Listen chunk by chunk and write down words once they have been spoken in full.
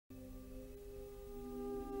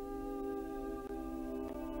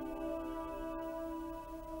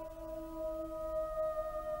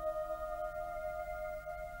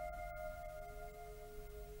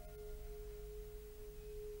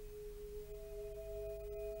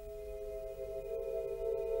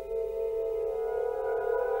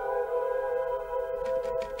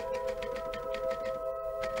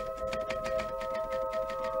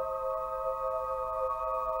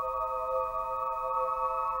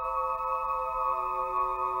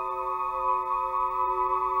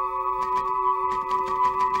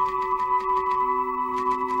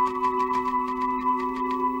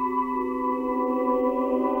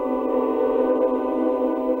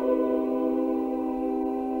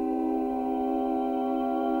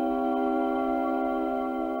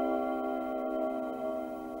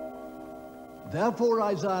Therefore,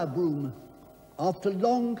 Isaiah Broome, after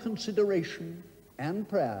long consideration and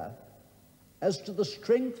prayer as to the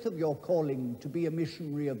strength of your calling to be a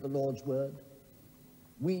missionary of the Lord's word,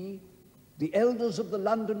 we, the elders of the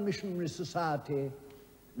London Missionary Society,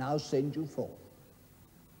 now send you forth.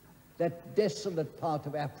 That desolate part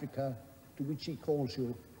of Africa to which he calls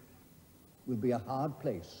you will be a hard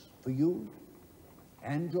place for you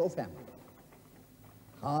and your family,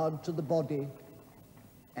 hard to the body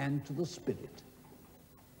and to the spirit.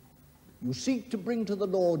 You seek to bring to the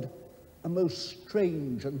Lord a most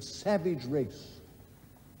strange and savage race.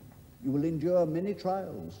 You will endure many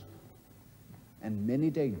trials and many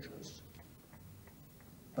dangers,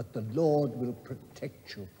 but the Lord will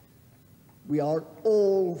protect you. We are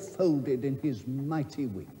all folded in his mighty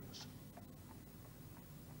wings.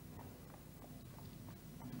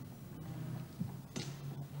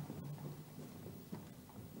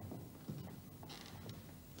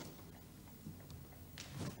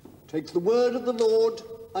 Take the word of the Lord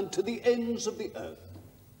unto the ends of the earth,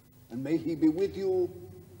 and may he be with you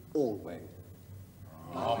always.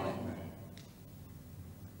 Amen.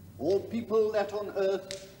 All people that on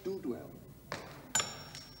earth do dwell.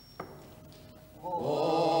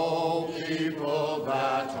 All people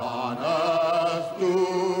that on earth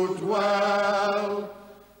do dwell,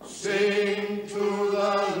 sing to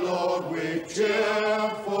the Lord with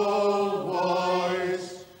cheerful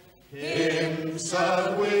voice, hymns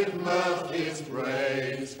serve with mirth his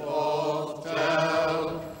praise forth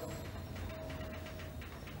tell.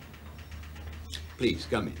 Please,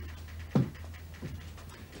 come in.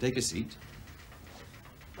 Take a seat.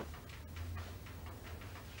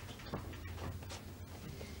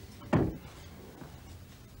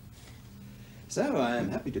 So, I am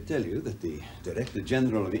happy to tell you that the Director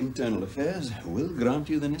General of Internal Affairs will grant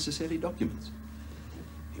you the necessary documents.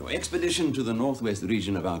 Your expedition to the northwest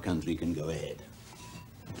region of our country can go ahead.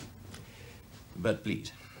 But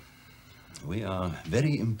please, we are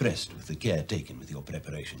very impressed with the care taken with your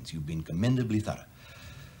preparations. You've been commendably thorough.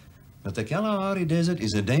 But the Kalahari Desert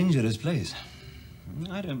is a dangerous place.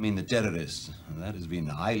 I don't mean the terrorists. That has been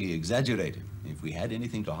highly exaggerated. If we had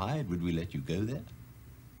anything to hide, would we let you go there?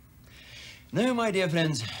 No, my dear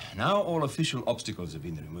friends, now all official obstacles have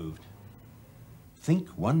been removed. Think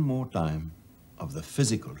one more time of the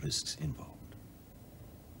physical risks involved.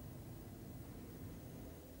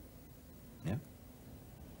 No?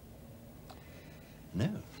 No.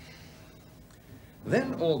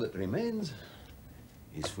 Then all that remains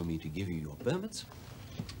is for me to give you your permits.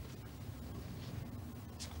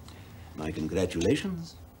 My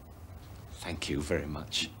congratulations. Thank you very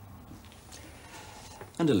much.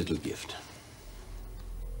 And a little gift.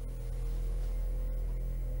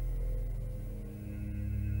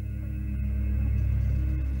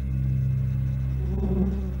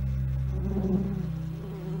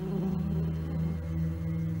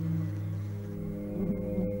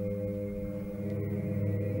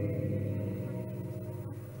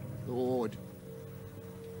 Lord,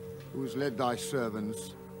 who has led thy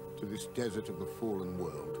servants to this desert of the fallen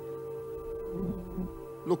world,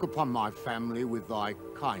 look upon my family with thy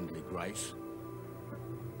kindly grace.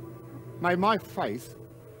 May my faith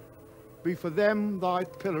be for them thy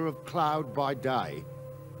pillar of cloud by day,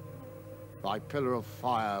 thy pillar of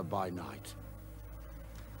fire by night.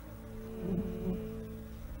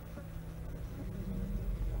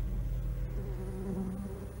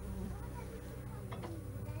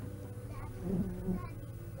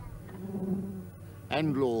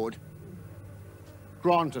 And Lord,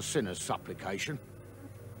 grant a sinner's supplication.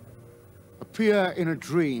 Appear in a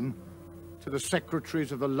dream to the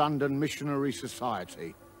secretaries of the London Missionary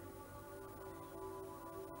Society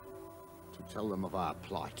to tell them of our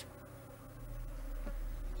plight.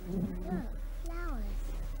 Look, flowers.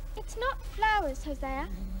 It's not flowers, Hosea.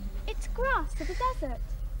 It's grass of the desert.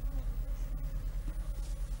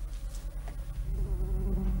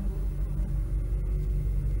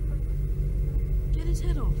 Get his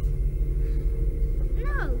head off.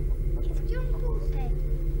 No, it's John Bull's head.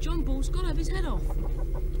 John Bull's got to have his head off.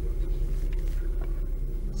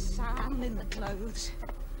 Sand in the clothes.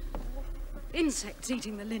 Insects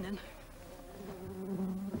eating the linen.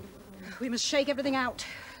 We must shake everything out.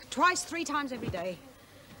 Twice, 3 times every day.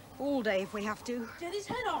 All day if we have to. Get his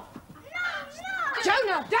head off. No, no!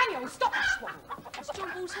 Jonah! Daniel, stop this one! It's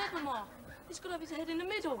John Bull's head, Mama. He's got to have his head in the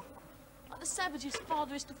middle. Like the savage's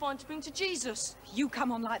father is to find to bring to Jesus. You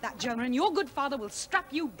come on like that, Jonah, and your good father will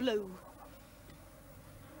strap you blue.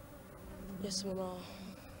 Yes, Mama.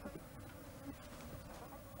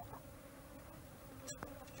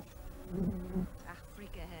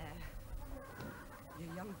 Africa hair.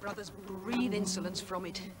 Your young brothers breathe insolence from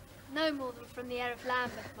it. No more than from the air of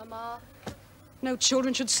Lambeth, Mamma. No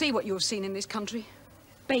children should see what you have seen in this country.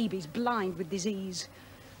 Babies blind with disease.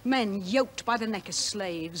 Men yoked by the neck as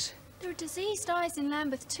slaves. There are diseased eyes in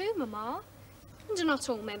Lambeth too, Mamma. And are not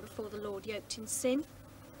all men before the Lord yoked in sin?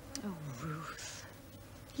 Oh, Ruth,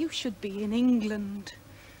 you should be in England,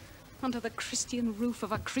 under the Christian roof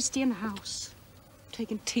of a Christian house,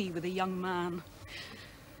 taking tea with a young man.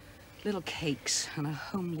 Little cakes and a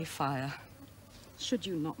homely fire. Should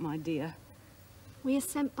you not, my dear? We are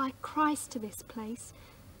sent by Christ to this place,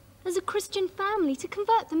 as a Christian family, to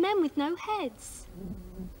convert the men with no heads.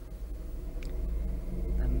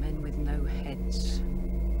 The men with no heads.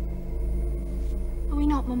 Are we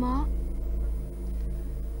not, Mamma?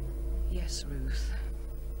 Yes, Ruth.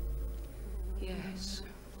 Yes.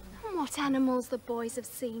 And what animals the boys have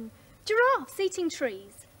seen. Giraffes eating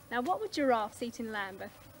trees. Now, what would giraffes eat in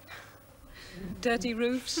Lambeth? Dirty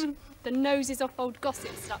roofs. The noses off old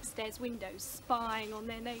gossips at upstairs windows, spying on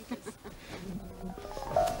their neighbours.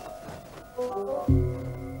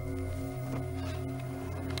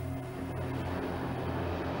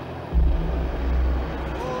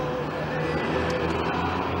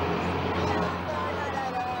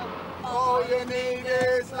 All you need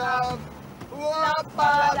is love.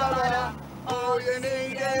 All you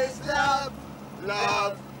need is love.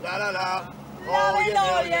 Love, la la la. All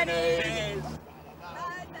you need is.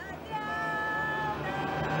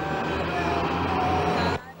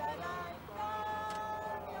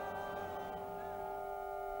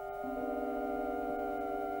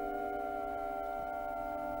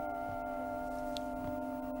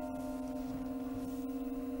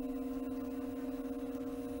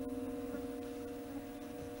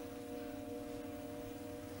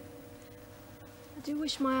 I do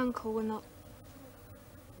wish my uncle were not...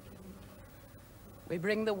 We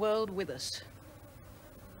bring the world with us.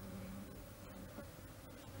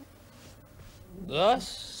 Thus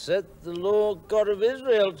said the Lord God of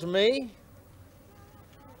Israel to me,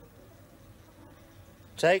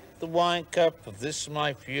 take the wine cup of this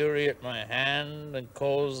my fury at my hand, and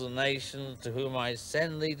cause the nations to whom I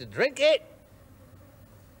send thee to drink it,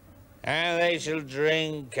 and they shall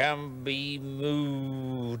drink and be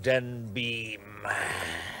moved and be mad.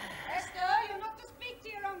 Esther, you're not to speak to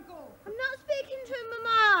your uncle. I'm not speaking to him,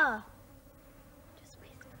 Mamma. Just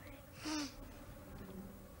whispering.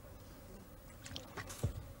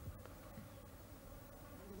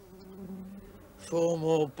 4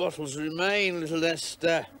 more bottles remain, little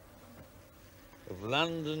Esther, of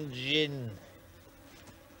London gin,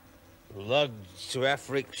 lugged to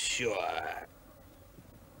Afric's shore.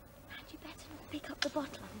 Had you better not pick up the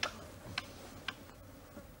bottle, Uncle?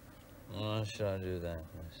 Why should I do that,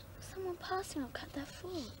 miss? Someone passing will cut their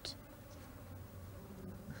foot.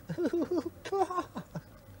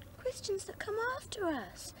 Christians that come after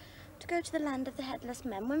us to go to the land of the headless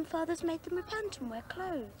men when fathers made them repent and wear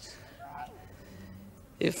clothes.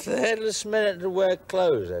 If the headless men had to wear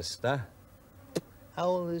clothes, Esther,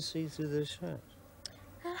 how will they see through their shirts?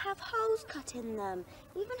 They'll have holes cut in them.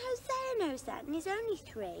 Even Hosea knows that, and he's only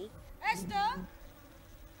 3. Esther!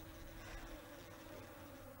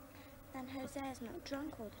 And Hosea's not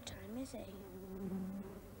drunk all the time, is he?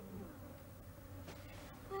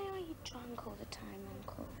 Why are you drunk all the time,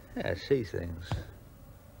 Uncle? Yeah, see things.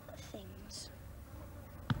 What things?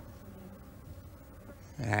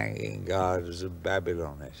 Hanging gardens of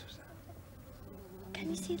Babylon, Esther. Can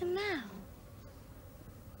you see them now?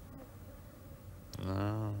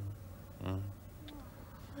 No, no.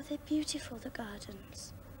 Oh, they're beautiful, the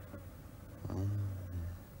gardens.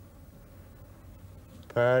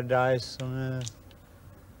 Paradise on earth.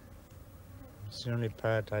 It's the only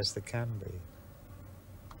paradise there can be.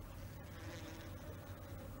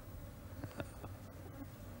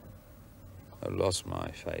 I've lost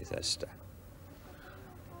my faith, Esther.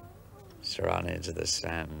 It's run into the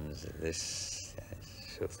sands of this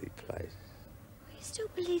filthy place. You still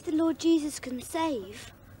believe the Lord Jesus can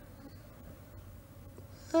save?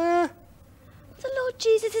 Ah. The Lord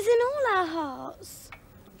Jesus is in all our hearts.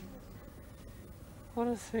 What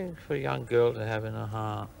a thing for a young girl to have in her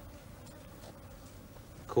heart.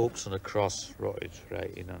 Corpse on a cross rotted for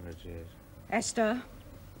 1800 years. Esther.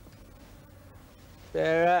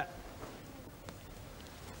 Sarah.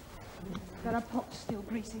 There are pots still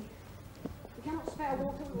greasy. We cannot spare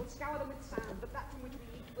water, we will scour them with sand, but that from which we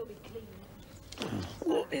eat will be clean.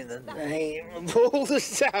 What in the name of all the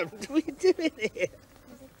sand are we doing here?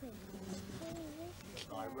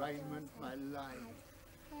 Thy raiment may lie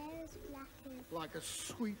like a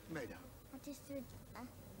sweet meadow,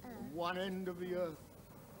 from one end of the earth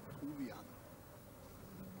to the other.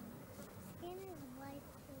 Skin is white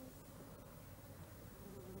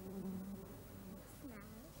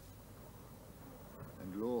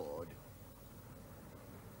Lord,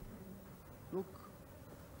 look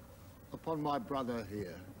upon my brother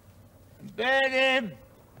here. Burn him!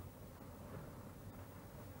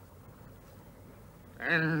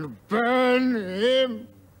 And burn him!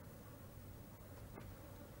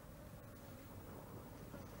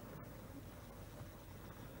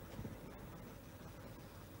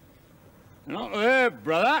 Not her,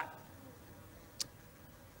 brother.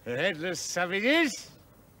 The headless savages.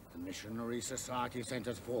 The Missionary Society sent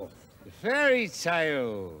us forth. The fairy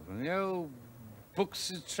tale and the old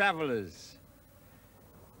books of travellers.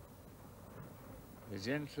 The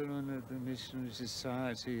gentlemen of the Missionary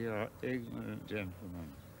Society are ignorant gentlemen.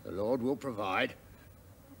 The Lord will provide.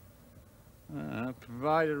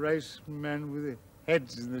 Provide a race of men with their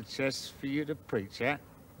heads in the chest for you to preach at.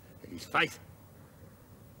 It is faith.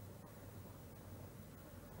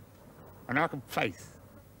 And how can faith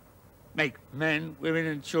make men, women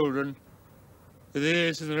and children with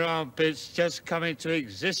ears in their armpits just come into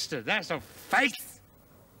existence? That's not faith!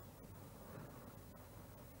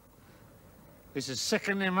 It's a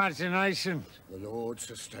second imagination. The Lord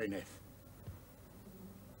sustaineth.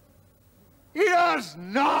 He does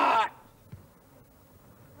not!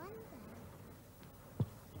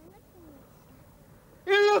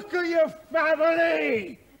 You look at your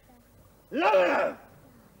family! Look at them!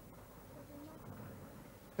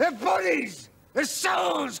 Their bodies, their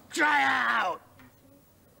souls cry out!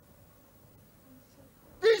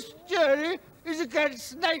 This journey is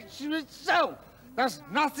against nature itself. There's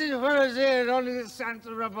nothing for us here, only the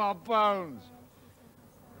center of our bones.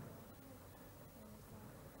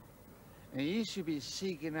 And you should be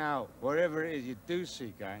seeking out whatever it is you do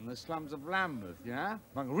seek out in the slums of Lambeth, you know?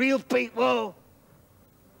 Among real people.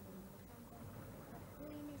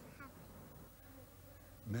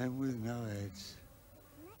 Men with no heads.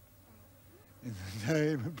 In the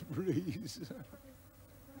name of reason.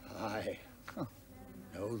 I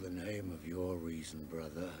know the name of your reason,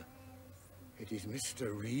 brother. It is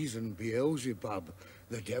Mr. Reason Beelzebub,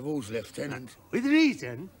 the devil's lieutenant. With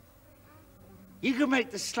reason? You can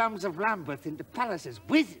make the slums of Lambeth into palaces.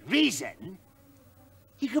 With reason?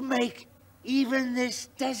 You can make even this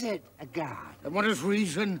desert a garden. And what has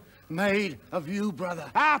reason made of you,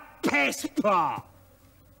 brother? A piss pot!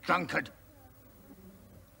 Drunkard.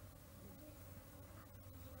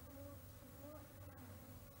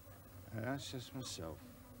 That's just myself.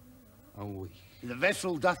 I'm weak. The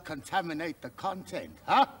vessel doth contaminate the content,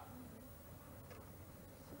 huh?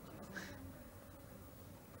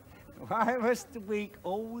 Why must the weak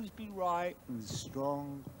always be right and the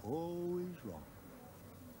strong always wrong?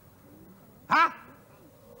 Huh?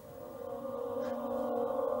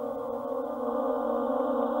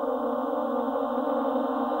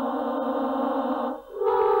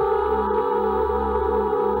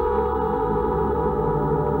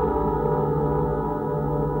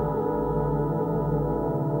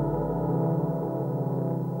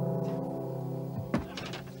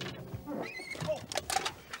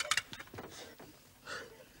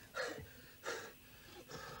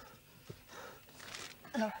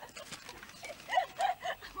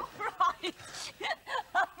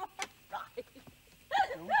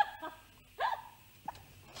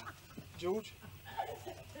 George?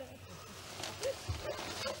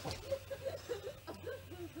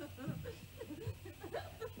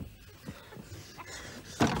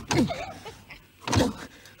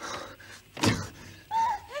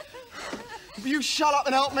 Will you shut up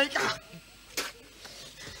and help me?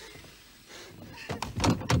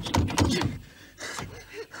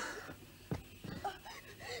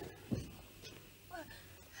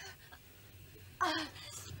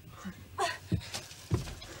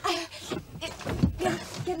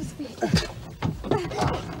 Get his feet.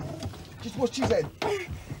 Just watch his head.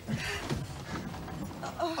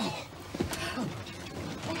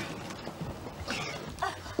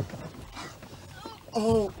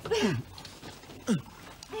 Oh.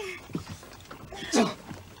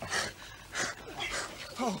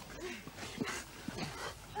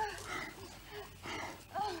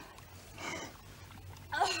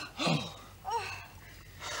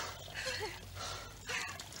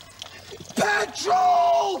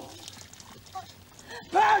 Petrol!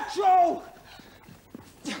 Petrol!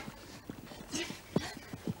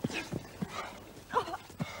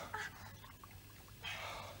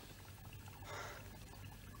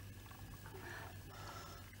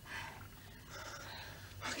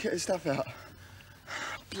 Get his stuff out.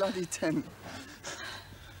 Bloody tent.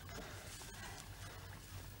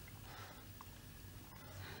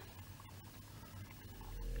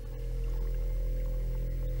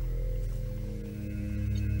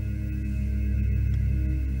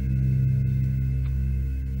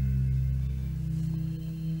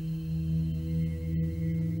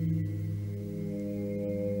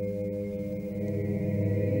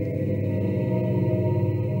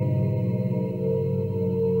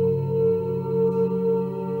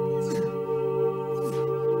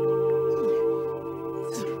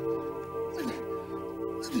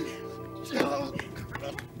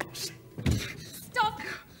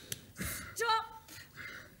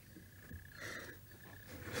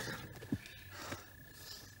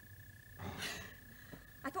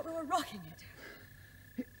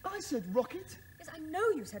 said rocket. Yes, I know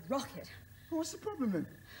you said rocket. Well, what's the problem then?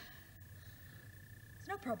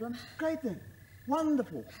 There's no problem. Great then.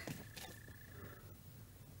 Wonderful.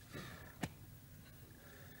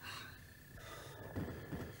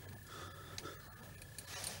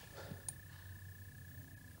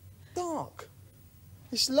 Dark.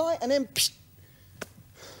 It's light and then... Psh!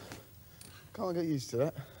 Can't get used to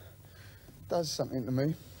that. Does something to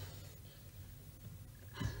me.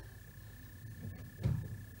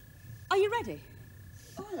 Are you ready?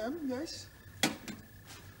 I am, yes.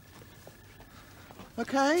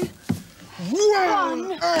 Okay.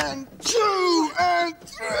 1 and 2 and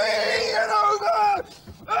 3 and over!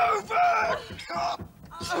 Over!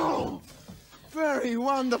 Oh, very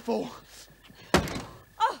wonderful.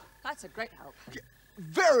 Oh, that's a great help.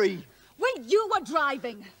 Very. When you were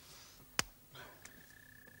driving,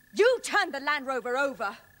 you turned the Land Rover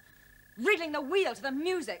over, wriggling the wheel to the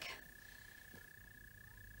music.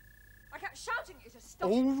 I kept shouting at you to stop.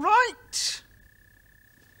 All right.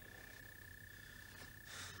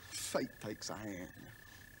 Fate takes a hand.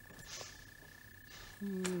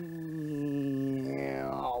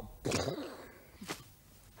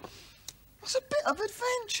 What's a bit of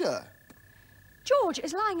adventure? George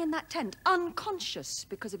is lying in that tent, unconscious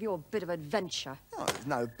because of your bit of adventure. Oh, there's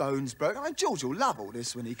no bones broken. I mean, George will love all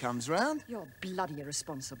this when he comes round. You're bloody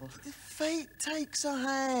irresponsible. Fate takes a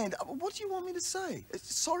hand. What do you want me to say?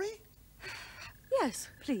 Sorry? Yes,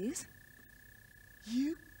 please.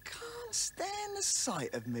 You can't stand the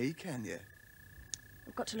sight of me, can you?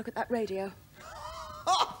 We've got to look at that radio.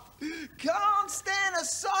 Can't stand a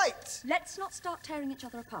sight! Let's not start tearing each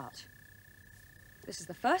other apart. This is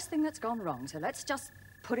the first thing that's gone wrong, so let's just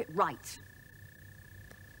put it right.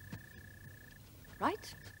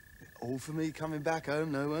 Right? All for me coming back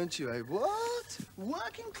home, no, weren't you, eh? What?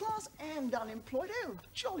 Working class and unemployed? Oh,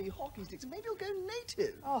 jolly hockey sticks. Maybe you'll go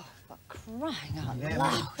native. Oh, for crying out Yeah,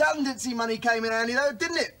 loud. redundancy money came in handy, though,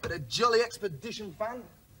 didn't it? But a jolly expedition fund.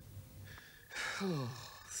 Oh,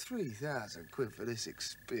 3,000 quid for this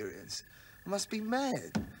experience. I must be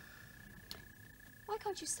mad. Why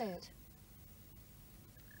can't you say it?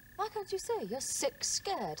 Why can't you say you're sick,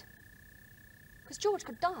 scared? Because George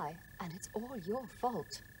could die, and it's all your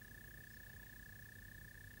fault.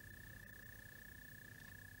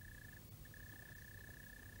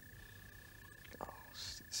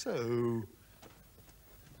 So,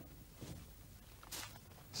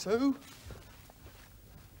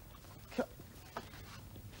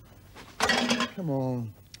 come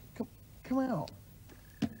on, come out.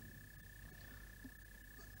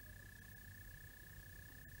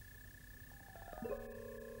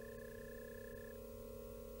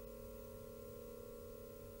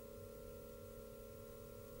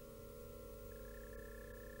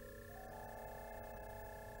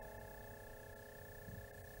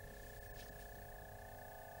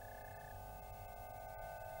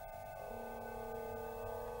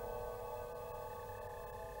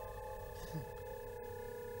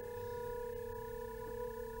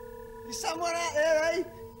 Is someone out there, eh?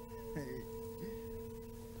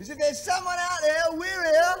 As if there's someone out there, we're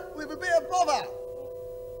here with a bit of bother.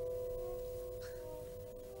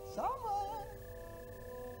 Someone.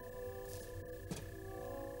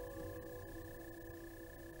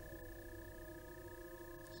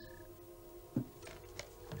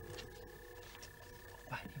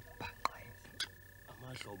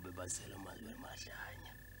 Amahlobo basela amazwe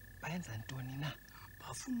emahlanya. Bayenza ntoni na?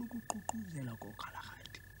 Bafuna ukuququzela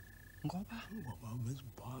kokhalakhathi. Ngoba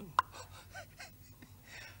bezibhanga.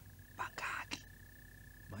 Bakaki.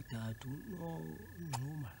 Bathathu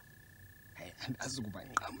noNxuma. Hey, andazi kuba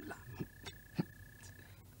nqamla.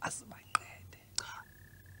 Asibanqede. Cha.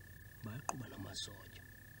 Bayaqhuba namasoja.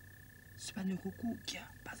 Sibanika ukutya,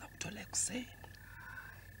 baza kuthola ekuseni.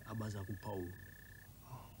 Abaza kuphawula.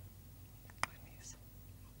 Qinisa.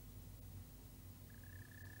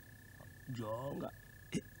 Jonga.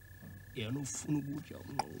 Yena ufuna ukutya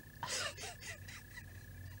uNxuma.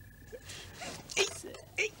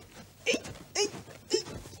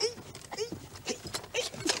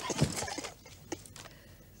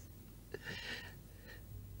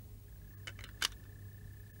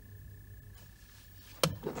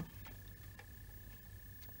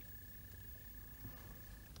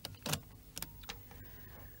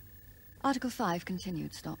 Article 5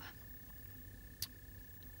 continued, stop.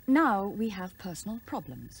 Now we have personal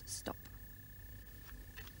problems, stop.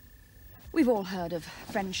 We've all heard of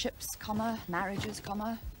friendships, comma, marriages,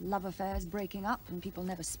 comma, love affairs breaking up and people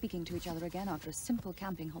never speaking to each other again after a simple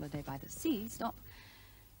camping holiday by the sea, stop.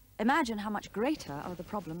 Imagine how much greater are the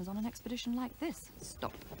problems on an expedition like this,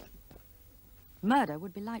 stop. Murder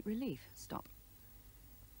would be light relief, stop.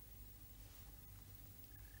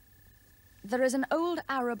 There is an old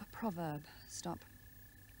Arab proverb. Stop.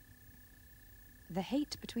 The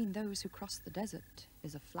hate between those who cross the desert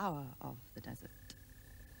is a flower of the desert.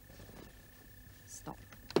 Stop.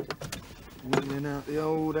 Whittling out the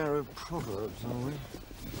old Arab proverbs, are we?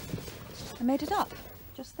 I made it up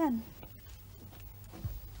just then.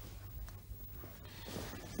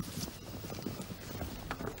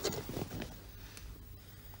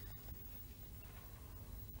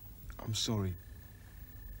 I'm sorry.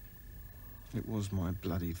 It was my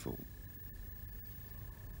bloody fault.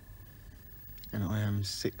 And I am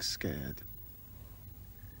sick scared.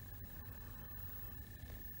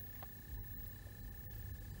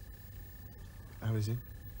 How is he?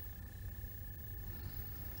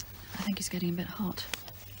 I think he's getting a bit hot.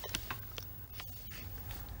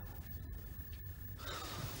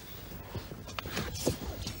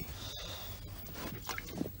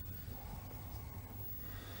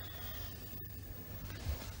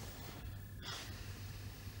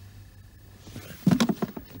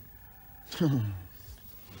 Oh,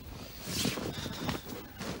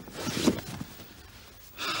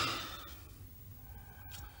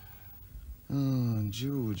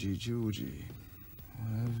 Georgie, Georgie.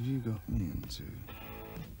 What have you got me into?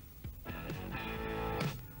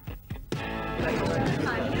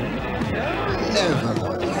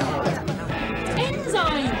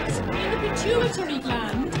 Enzymes in the pituitary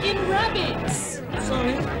gland in rabbits.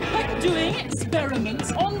 Sorry? Doing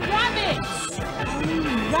experiments on rabbits.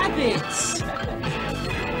 Rabbits!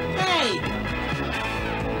 Hey!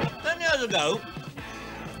 10 years ago,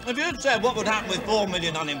 if you'd said what would happen with 4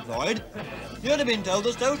 million unemployed, you'd have been told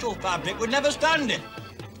the social fabric would never stand it.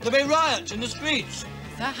 There'd be riots in the streets.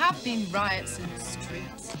 There have been riots in the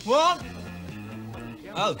streets. What?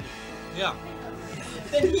 Oh, yeah.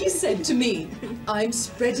 Then he said to me, I'm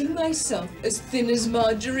spreading myself as thin as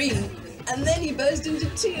margarine. And then he burst into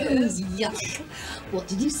tears. Yuck. What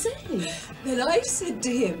did you say? Then I said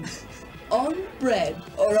to him, on bread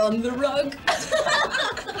or on the rug?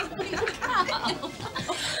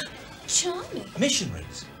 Charming.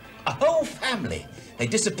 Missionaries. A whole family. They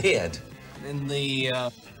disappeared. In the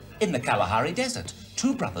Kalahari Desert.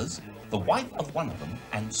 2 brothers, the wife of one of them,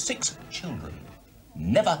 and 6 children.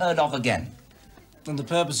 Never heard of again. And the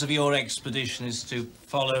purpose of your expedition is to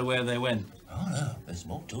follow where they went? Oh, no, there's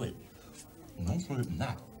more to it. Not even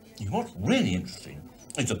that. What's really interesting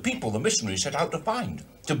is the people the missionaries set out to find,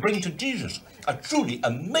 to bring to Jesus. A truly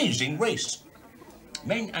amazing race.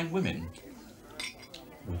 Men and women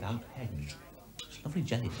without heads. It's lovely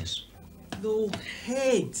jelly, this. No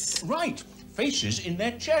heads. Right. Faces in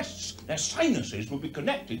their chests. Their sinuses will be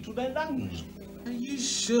connected to their lungs. Are you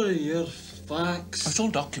sure your facts? It's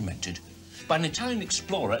all documented by an Italian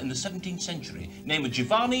explorer in the 17th century named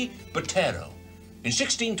Giovanni Botero. In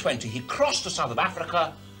 1620, he crossed the south of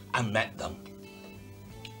Africa and met them.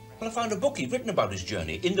 Well, I found a book he'd written about his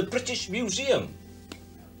journey in the British Museum.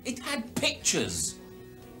 It had pictures.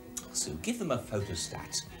 So give them a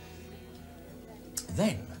photostat.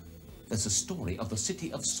 Then there's a story of the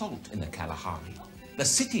city of Salt in the Kalahari, the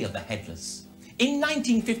city of the headless. In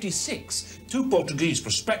 1956, 2 Portuguese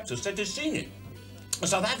prospectors said they'd seen it. The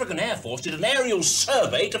South African Air Force did an aerial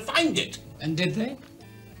survey to find it. And did they?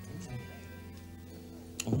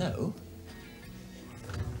 No.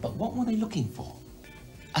 But what were they looking for?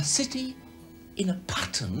 A city in a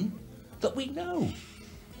pattern that we know.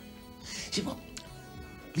 See what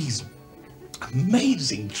these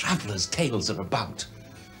amazing travellers' tales are about?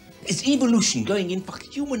 It's evolution going in for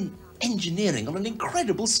human engineering on an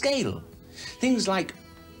incredible scale. Things like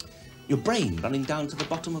your brain running down to the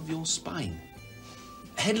bottom of your spine.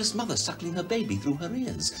 A headless mother suckling her baby through her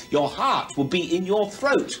ears. Your heart will be in your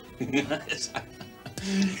throat.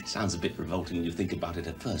 Sounds a bit revolting when you think about it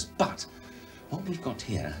at first, but what we've got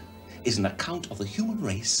here is an account of the human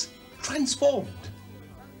race transformed.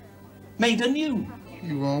 Made anew.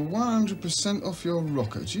 You are 100% off your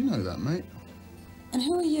rocker. Do you know that, mate? And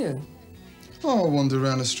who are you? Oh, I wander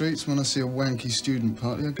around the streets. When I see a wanky student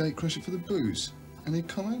party, I gate crash it for the booze. Any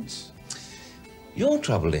comments? Your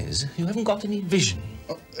trouble is you haven't got any vision.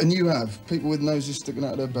 Oh, and you have. People with noses sticking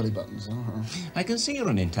out of their belly buttons. I can see you're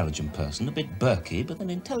an intelligent person, a bit burky, but then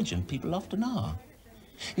intelligent people often are.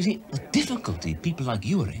 You see, the difficulty people like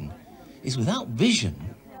you are in is without vision,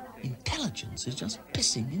 intelligence is just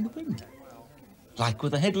pissing in the wind. Like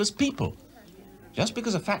with the headless people. Just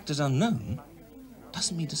because a fact is unknown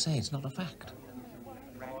doesn't mean to say it's not a fact.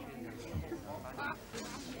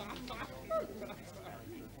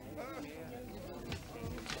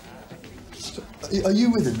 Are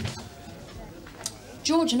you with him?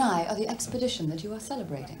 George and I are the expedition that you are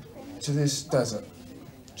celebrating. To this desert.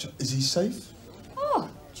 Is he safe? Oh,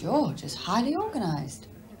 George is highly organised.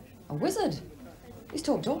 A wizard. He's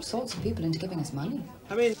talked all sorts of people into giving us money.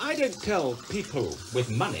 I mean, I don't tell people with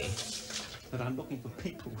money that I'm looking for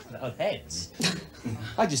people without heads.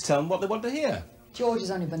 I just tell them what they want to hear. George is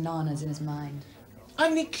only bananas in his mind.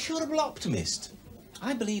 I'm an incurable optimist.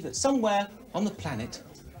 I believe that somewhere on the planet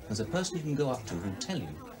there's a person you can go up to who'll tell you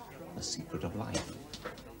the secret of life.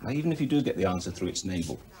 Now, even if you do get the answer through its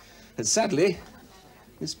navel. But sadly,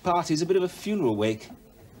 this party's a bit of a funeral wake.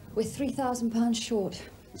 We're £3,000 short.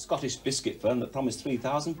 The Scottish biscuit firm that promised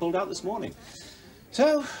 3,000 pulled out this morning.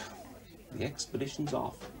 So, the expedition's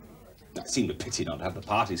off. It seemed a pity not to have the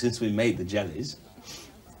party since we made the jellies.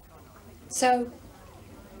 So?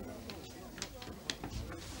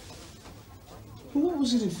 What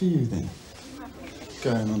was in it for you then?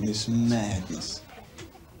 Going on this madness?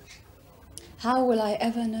 How will I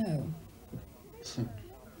ever know?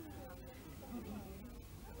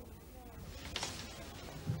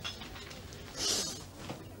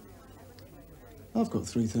 I've got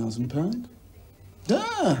 £3,000.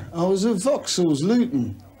 Ah, I was at Vauxhall's,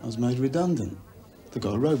 Luton. I was made redundant. They've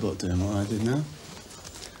got a robot doing what I did now.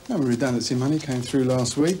 No redundancy money came through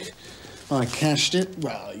last week. I cashed it.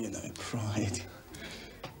 Well, you know, pride.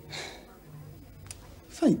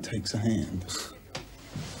 Fate takes a hand.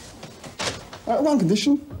 One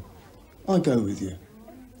condition. I go with you.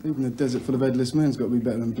 Even the desert full of headless men's got to be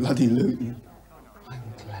better than bloody Luton. I'm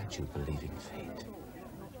glad you believe in fate.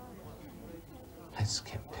 Let's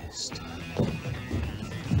get pissed.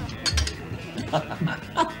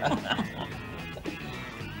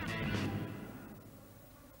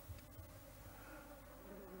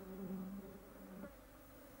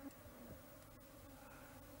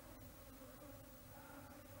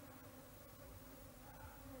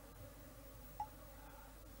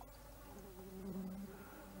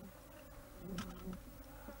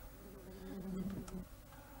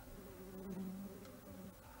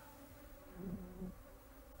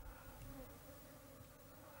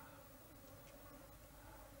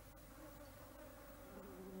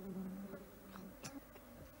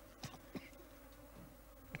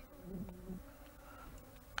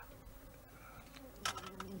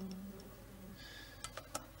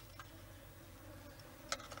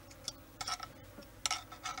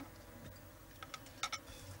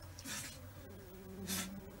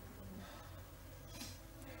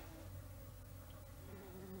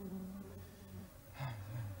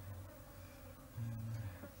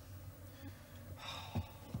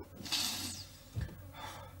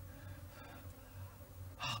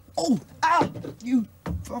 Oh, ow! You...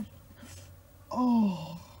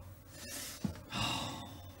 Oh.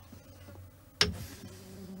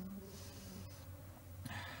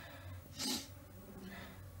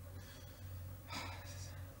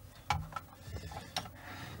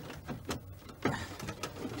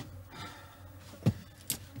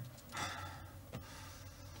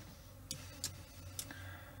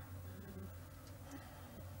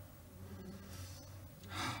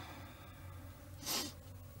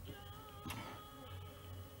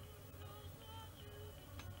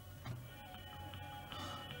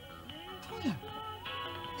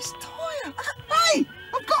 It's Toyah! Hey!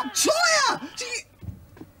 I've got Toyah!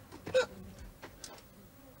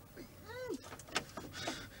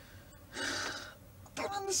 I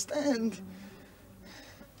don't understand.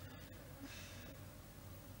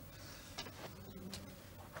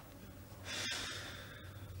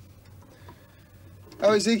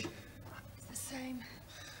 How is he? It's the same.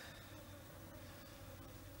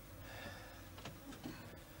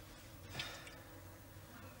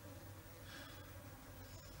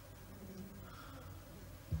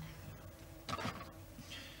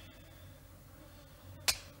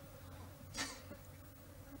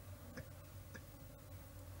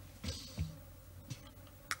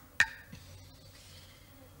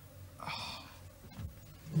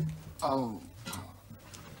 Oh.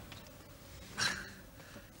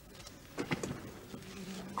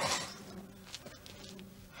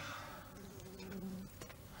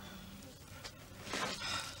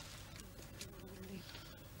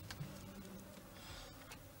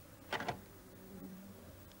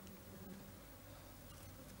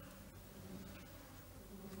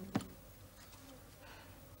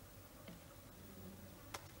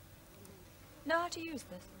 Know how to use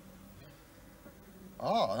this?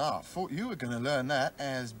 Oh, no, I thought you were going to learn that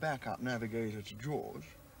as backup navigator to George.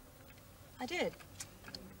 I did.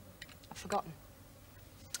 I've forgotten.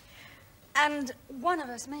 And one of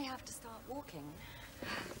us may have to start walking.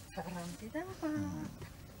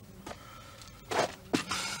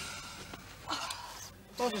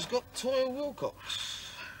 Dodger's got Toyah Wilcox.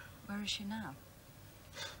 Where is she now?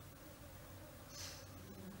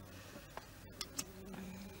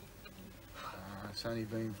 It's only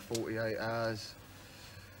been 48 hours.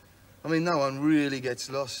 I mean, no one really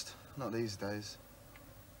gets lost. Not these days.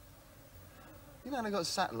 You know, they've got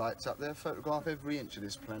satellites up there, photograph every inch of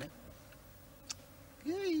this planet.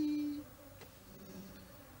 Yay!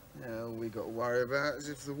 Yeah, all we got to worry about is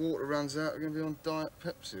if the water runs out, we're going to be on Diet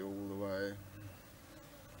Pepsi all the way.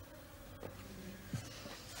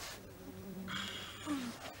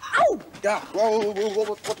 Ow! Yeah.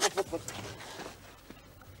 Whoa.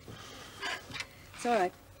 It's all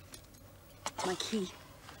right. My key.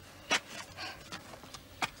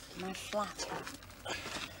 My flat.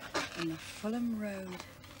 On the Fulham Road.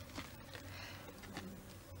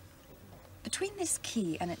 Between this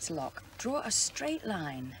key and its lock, draw a straight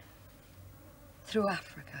line through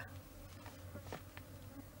Africa.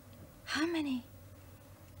 How many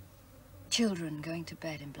children going to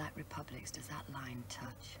bed in Black Republics does that line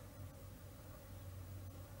touch?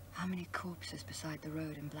 How many corpses beside the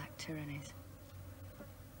road in Black Tyrannies?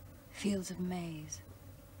 Fields of maize,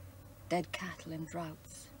 dead cattle in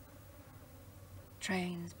droughts,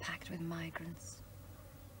 trains packed with migrants,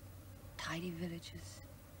 tidy villages,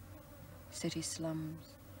 city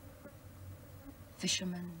slums,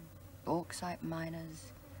 fishermen, bauxite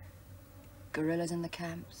miners, guerrillas in the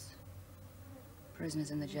camps, prisoners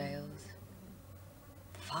in the jails,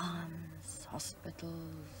 farms, hospitals,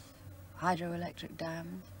 hydroelectric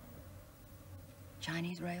dams,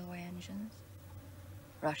 Chinese railway engines,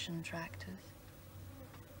 Russian tractors.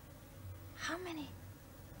 How many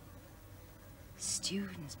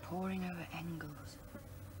students poring over Engels?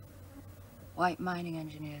 White mining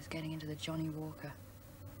engineers getting into the Johnny Walker.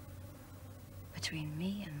 Between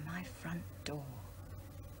me and my front door.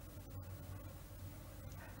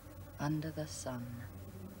 Under the sun.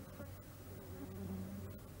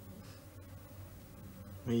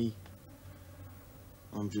 Me,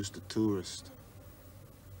 I'm just a tourist.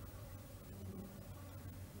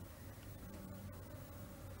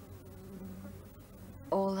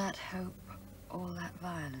 All that hope, all that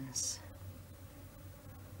violence.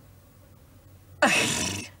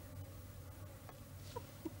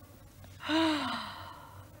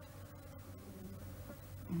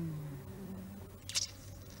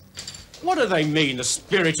 What do they mean, the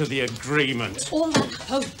spirit of the agreement? All that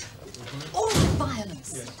hope, all that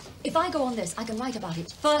violence. If I go on this, I can write about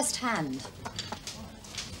it firsthand.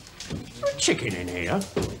 A chicken in here?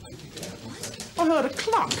 I heard a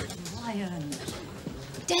cluck. Ryan.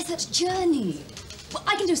 Desert Journey. Well,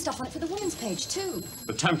 I can do stuff on it for the women's page, too.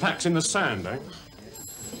 The Tampac's in the sand, eh?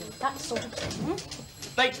 That sort of thing.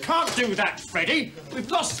 They can't do that, Freddie. We've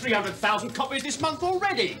lost 300,000 copies this month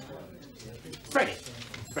already. Freddie,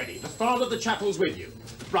 the father of the chapel's with you.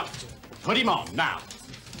 Right, put him on, now.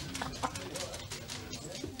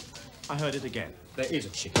 I heard it again. There is a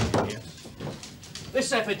chicken in here.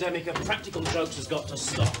 This epidemic of practical jokes has got to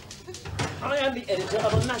stop. I am the editor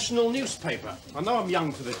of a national newspaper. I know I'm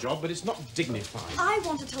young for the job, but it's not dignified. I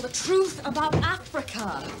want to tell the truth about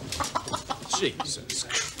Africa. Jesus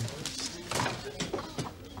Christ.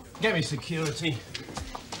 Get me security.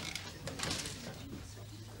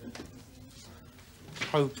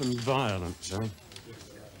 Hope and violence, eh?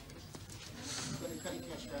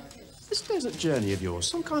 This desert journey of yours,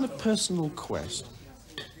 some kind of personal quest?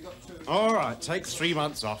 All right, take 3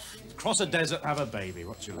 months off. Cross a desert, have a baby,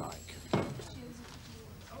 what you like.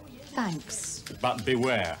 Thanks. But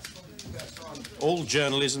beware. All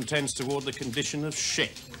journalism tends toward the condition of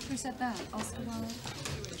shit. Who said that? Oscar Wilde?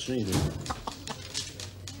 She did.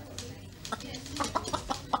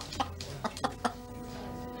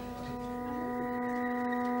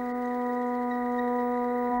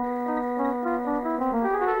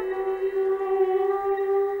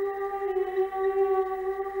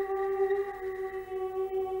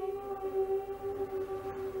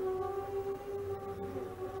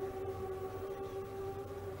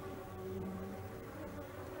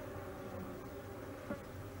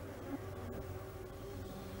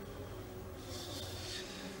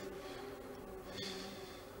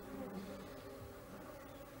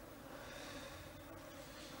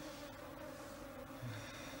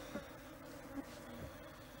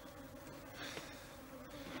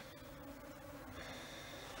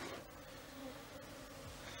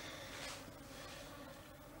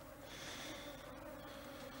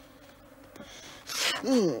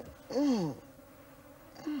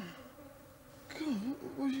 God,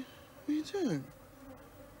 what are you doing?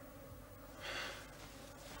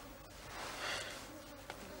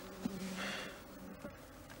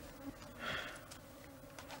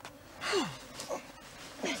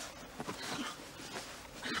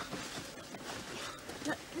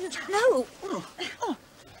 No!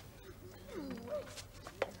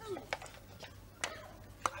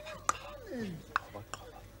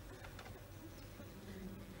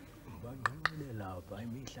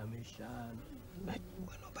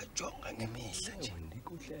 wena ubajonga ngemihla nje.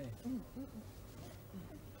 Ndikuhle.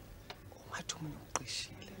 Ungathi umuntu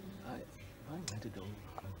uqishile. Hayi, bangincede lo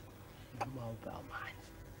nquma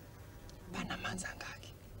ubamanzi. Banamanzi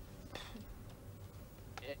angaki?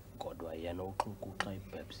 Kodwa yena uxukuxa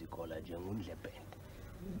iPepsi Cola njengundlepende.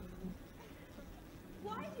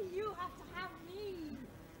 Why do you have to have me?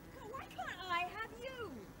 Why can't I have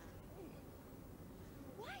you?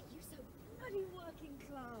 Why are you so bloody working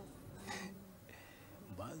class?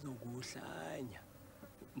 Bazokuhlanya.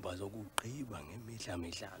 Bazokugqiba ngemihla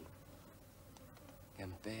mihlanu.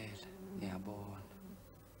 Ngempela, ngiyabona.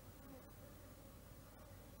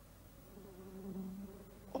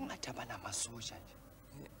 Ungathi abanamasosha nje.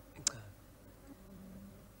 Cha.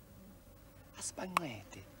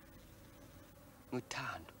 Asibanqede.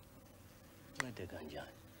 Ngothando. Ncede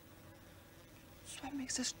kanjani? Swami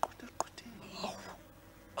kusesiqhuthe-qhutheni.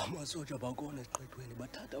 Amasotsha bakona esiqethweni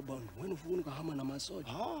bathatha abantu. Wena ufuna ukuhamba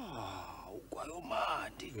namasotsha?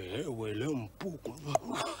 Ukwayomandi. Ewe le mpuku.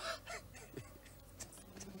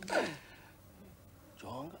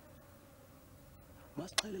 Jonga.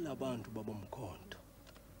 Masixelela abantu babomkhonto.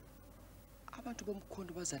 Abantu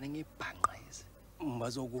bomkhonto bazana ngebhanqa ezi.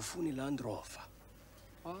 Bazokufuna iLand Rover.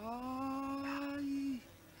 Hayi.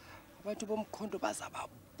 Abantu bomkhonto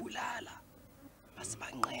bazababulala.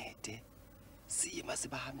 Masibanqede. Siye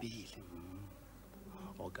masibahambile.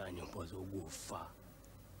 Okanye bazokufa.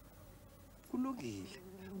 Kulungile.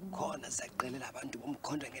 Khona siyaqelela abantu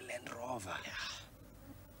bomkhonto ngeLand Rover.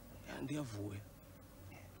 Ya ndiyavuya.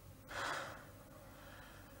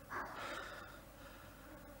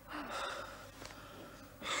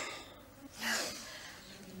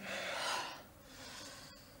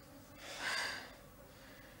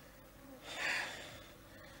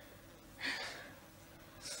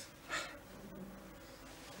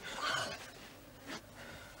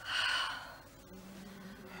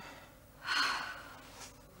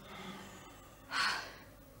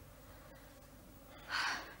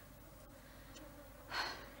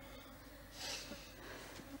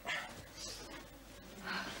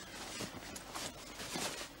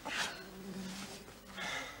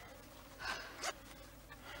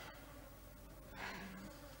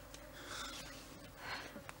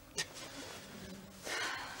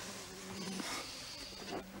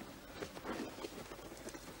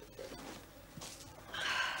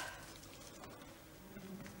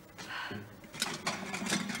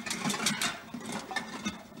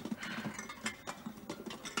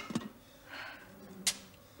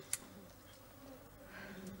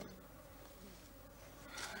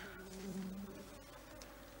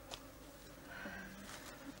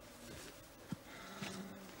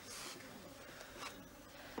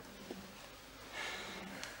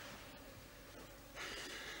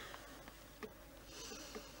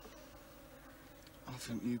 I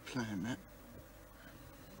think you planned that.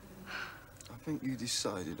 I think you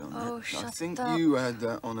decided on that. Shut I think up. you had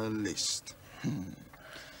that on a list.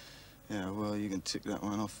 Yeah, well, you can tick that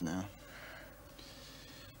one off now.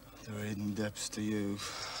 The hidden depths to you.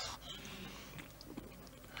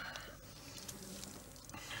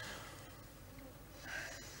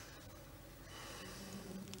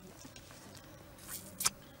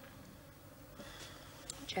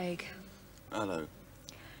 Jake, Hello.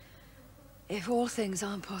 if all things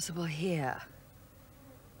aren't possible here,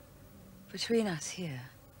 between us here,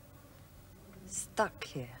 stuck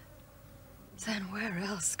here, then where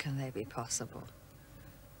else can they be possible?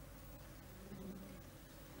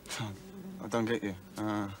 I don't get you.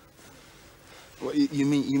 What, you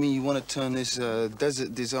mean you want to turn this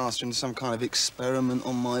desert disaster into some kind of experiment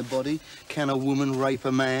on my body? Can a woman rape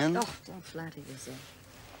a man? Oh, don't flatter yourself.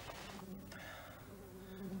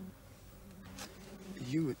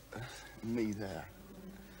 You and me there.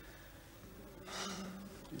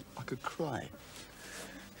 I could cry.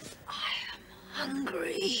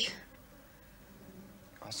 Hungry.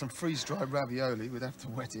 Some freeze-dried ravioli. We'd have to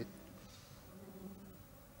wet it.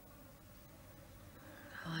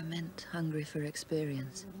 Oh, I meant hungry for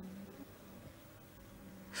experience.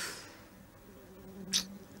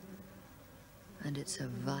 And it's a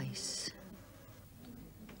vice.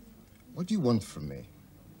 What do you want from me?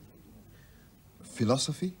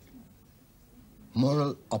 Philosophy?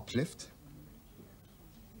 Moral uplift?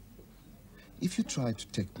 If you tried to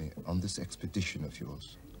take me on this expedition of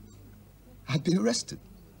yours, I'd be arrested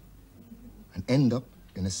and end up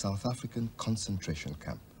in a South African concentration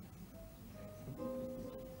camp.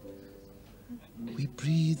 We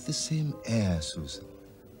breathe the same air, Susan,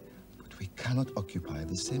 but we cannot occupy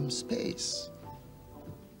the same space.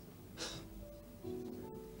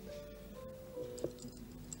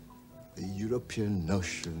 The European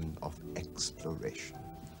notion of exploration.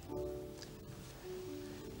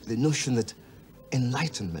 The notion that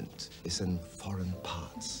enlightenment is in foreign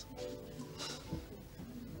parts.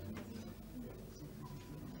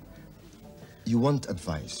 You want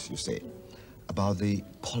advice, you say, about the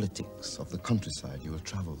politics of the countryside you will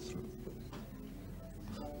travel through.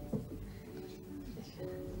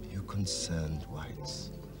 You concerned whites.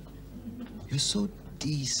 You're so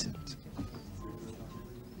decent.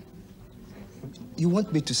 You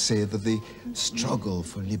want me to say that the struggle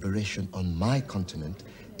for liberation on my continent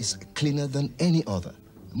is cleaner than any other,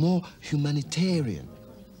 more humanitarian.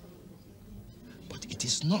 But it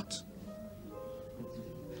is not.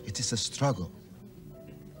 It is a struggle.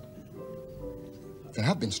 There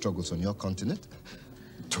have been struggles on your continent.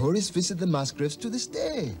 Tourists visit the mass graves to this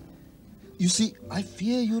day. You see, I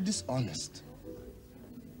fear you're dishonest.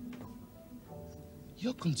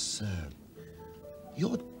 Your concern,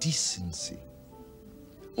 your decency,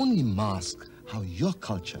 only mask how your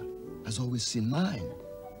culture has always seen mine.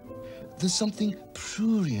 There's something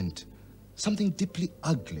prurient, something deeply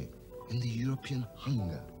ugly in the European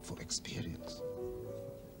hunger for experience.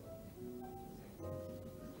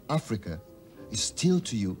 Africa is still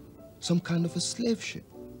to you some kind of a slave ship.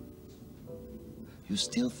 You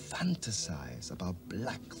still fantasize about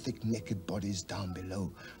black, thick, naked bodies down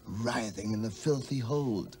below, writhing in the filthy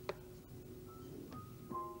hold.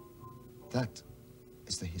 That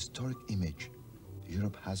is the historic image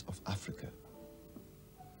Europe has of Africa.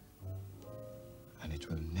 And it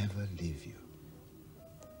will never leave you.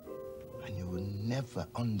 And you will never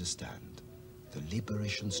understand the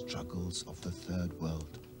liberation struggles of the Third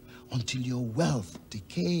World until your wealth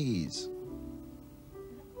decays.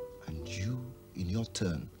 And you, in your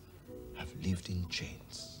turn, have lived in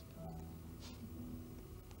chains.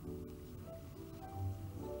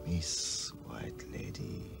 Miss White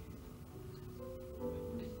Lady.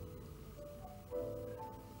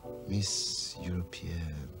 Miss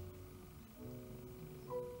European.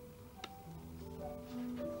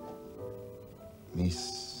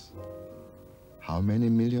 Miss, how many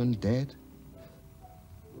million dead?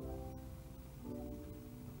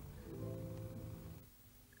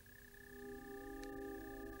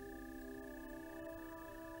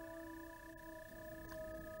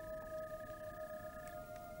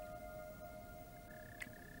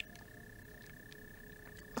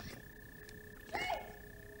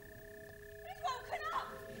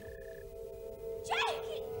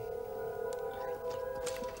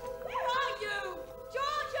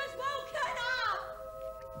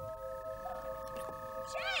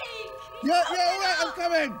 Yeah, all right, I'm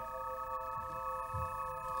coming.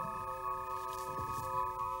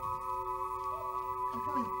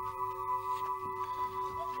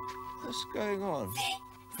 What's going on?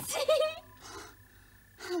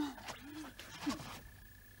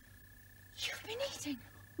 You've been eating.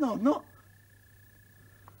 No, I'm not.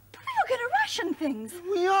 But we're not going to ration things.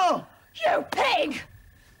 We are. You pig!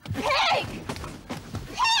 Pig!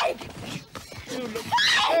 Pig! You look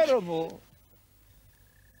terrible.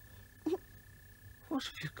 What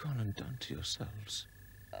have you gone and done to yourselves?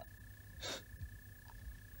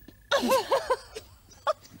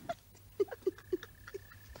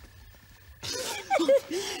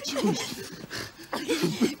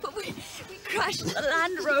 But we crashed the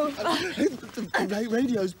Land Rover. The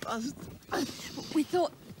radio's buzzed. We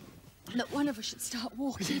thought that one of us should start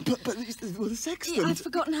walking. But well, the sextant. Yeah, I'd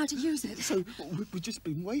forgotten how to use it. So we've just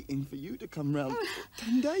been waiting for you to come round.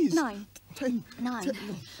 10 days. 9. 10. 9. 10.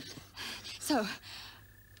 So,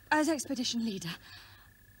 as expedition leader,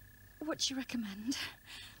 what do you recommend?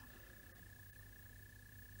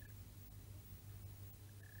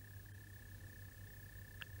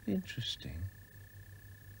 Interesting.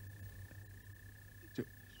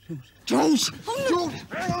 Jules! Oh, no. Jules!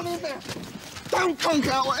 Hang on in there! Don't conk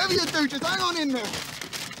out! Whatever you do, just hang on in there!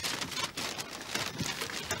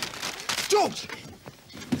 Jules!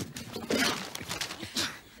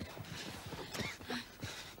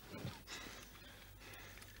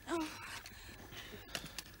 Oh.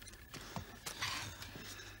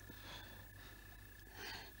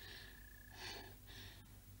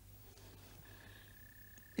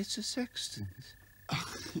 It's a sextant.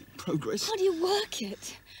 Progress. How do you work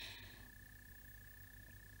it?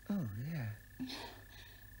 Oh, yeah.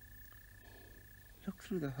 Look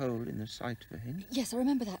through the hole in the sight vein. Yes, I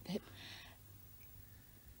remember that bit.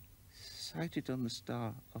 Sight it on the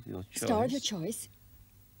star of your choice. Star of your choice.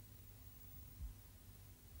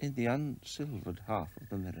 In the unsilvered half of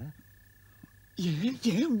the mirror.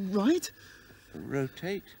 Yeah, right.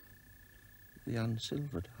 Rotate the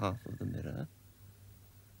unsilvered half of the mirror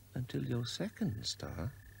until your second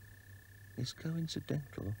star is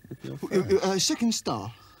coincidental with your first. Second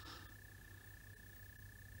star.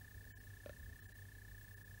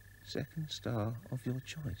 Second star of your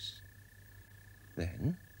choice.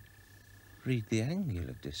 Then, read the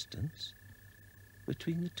angular distance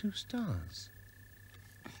between the two stars.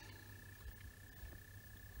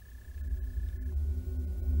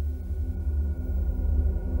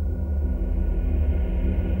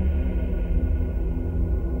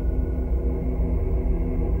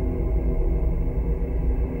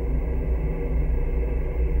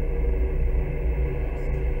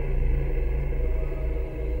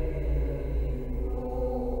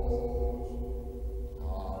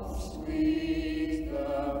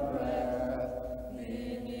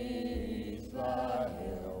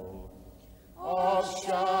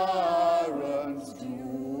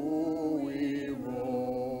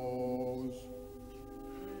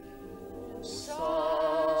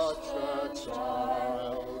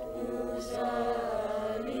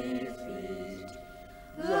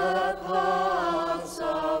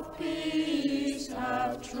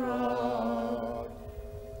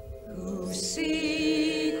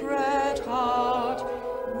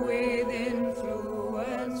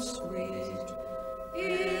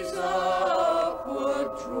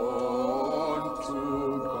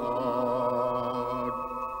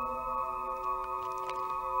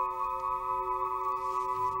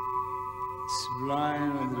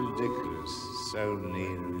 Sublime and ridiculous, so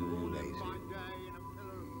nearly related.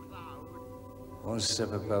 One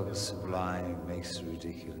step above the sublime makes the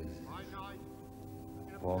ridiculous.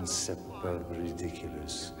 One step above the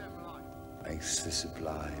ridiculous makes the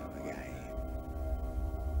sublime again.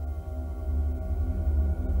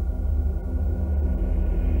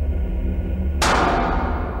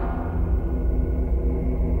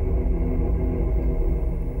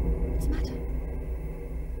 What's the matter?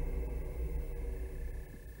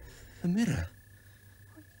 The mirror.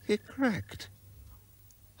 It cracked.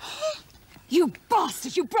 You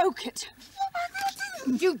bastard! You broke it!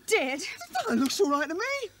 You did! It looks all right to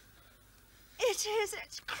me. It is!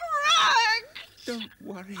 It's cracked! Don't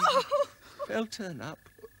worry. They'll turn up.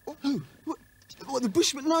 Who? What, the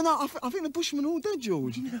Bushmen? No, I think the Bushmen are all dead,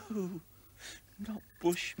 George. No, not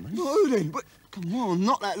Bushmen. Well, who then? But, come on,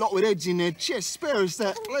 not that lot with heads in their chests. Spare us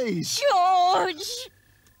that, please. George!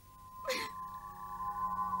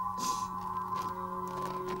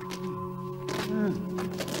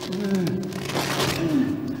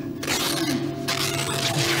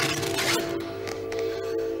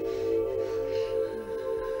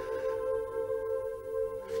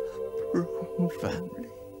 Brown family.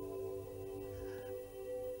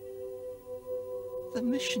 The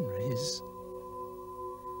missionaries.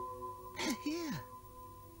 They're here.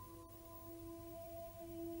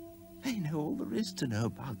 They know all there is to know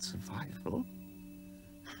about survival.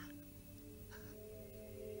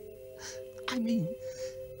 I mean,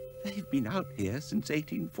 they've been out here since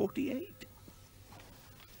 1848.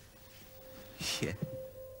 Yeah.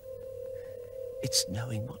 It's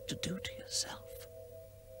knowing what to do to yourself.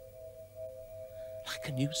 Like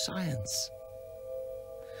a new science.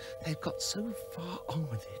 They've got so far on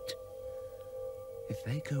with it. If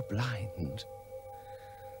they go blind,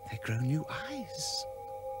 they grow new eyes.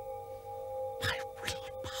 By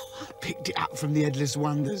willpower. Picked it up from the Headless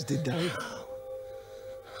Wonders, did they? They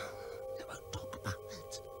won't talk about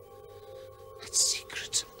it. It's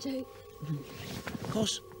secret. Jake. Of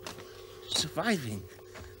course, surviving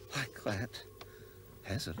like that,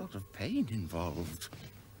 there's a lot of pain involved.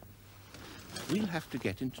 We'll have to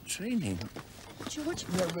get into training. George,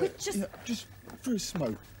 just for a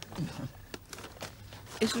smoke.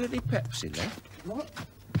 Is there any Pepsi left? What?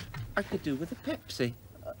 I could do with a Pepsi.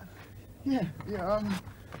 Yeah,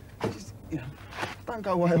 just, don't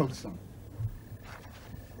go away all the time.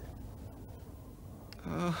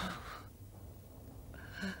 Oh.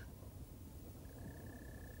 What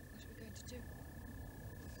are we going to do?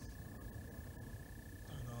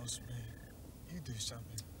 Don't ask me. You do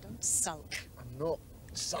something. Don't sulk. I'm not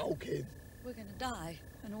sulking. We're going to die,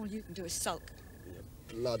 and all you can do is sulk. You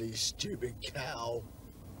bloody stupid cow.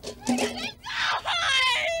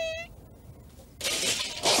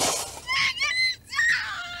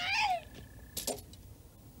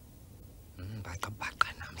 Bayabhaqa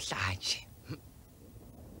namhlanje.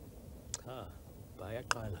 Cha,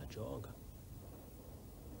 bayaqala jonga.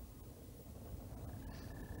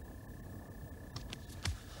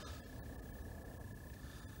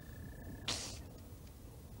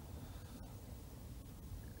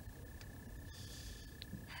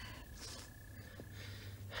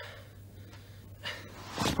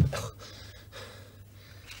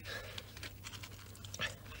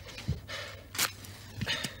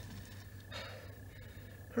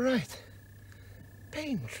 Right.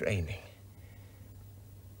 Pain training.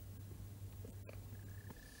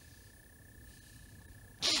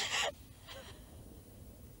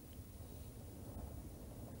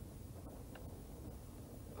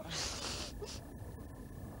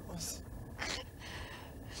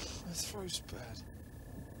 My throat's bad.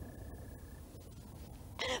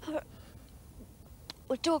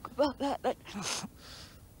 We'll talk about that.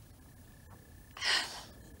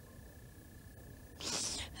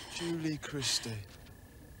 Julie Christie.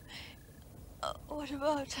 What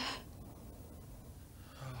about her?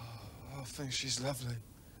 Oh, I think she's lovely.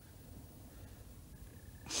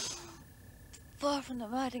 Far from the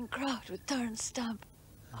madding crowd with Terence Stamp.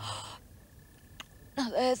 Now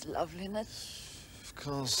there's loveliness.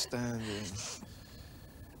 Can't stand it.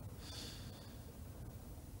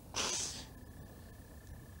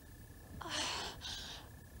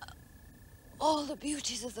 All the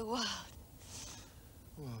beauties of the world.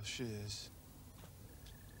 Well, she is.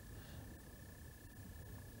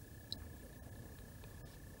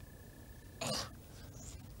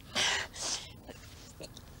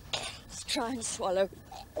 Try and swallow.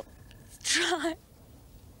 Try.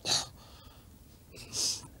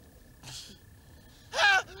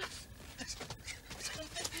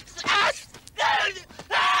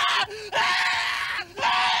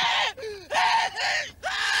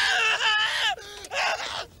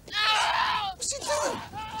 What's he doing?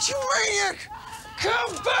 You maniac!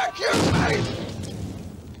 Come back, you mate!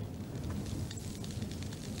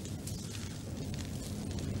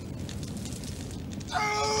 Do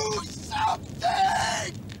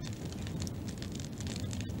something!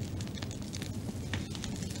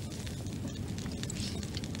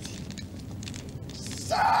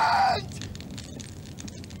 Sand!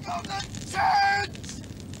 From the tent!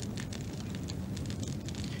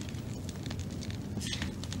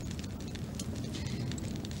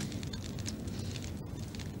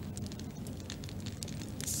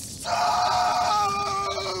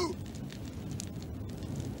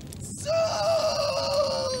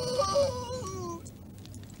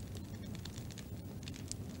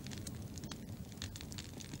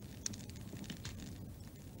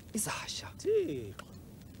 Izasha. Thixo.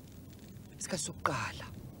 Isikhathi sokuqala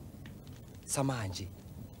samanje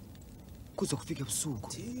kuzokufika ebusuku.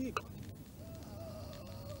 Thixo.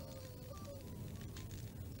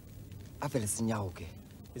 Avele sinyawo ke.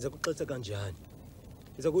 Iza kuxetha kanjani?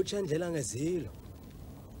 Iza kutshendlela ngezilo.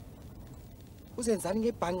 Uzenzani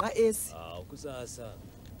ngebhanqa esi? Hawu kusasa.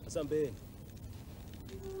 Asambeni.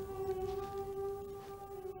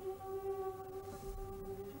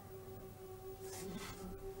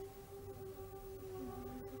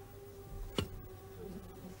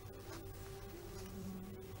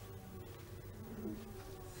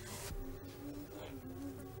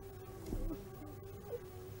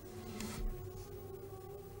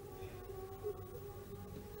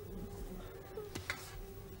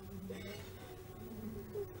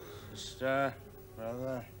 Sister,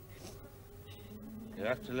 brother, you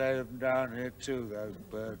have to lay them down here too, those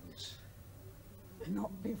burdens.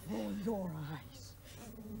 Not before your eyes.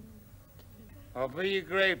 I'll be your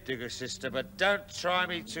grave digger, sister, but don't try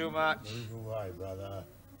me too much. Move away, brother.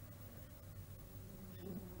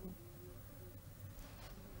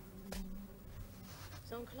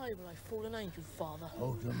 Is Uncle Abel a fallen angel, Father?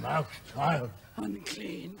 Hold your mouth, child.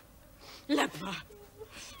 Unclean. Leper.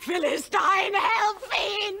 Philistine, hell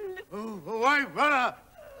fiend! Move away, brother!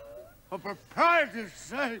 For propriety's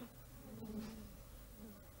sake!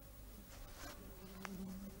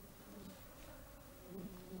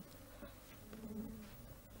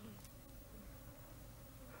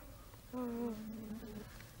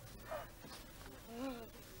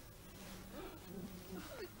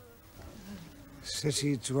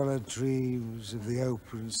 City dweller dreams of the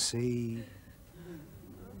open sea.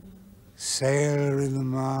 Sailor in the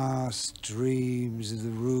mast dreams of the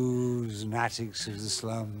roofs and attics of the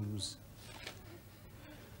slums.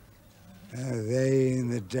 They in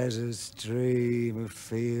the deserts dream of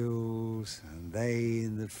fields, and they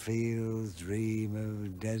in the fields dream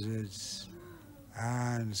of deserts.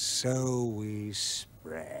 And so we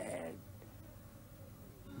spread,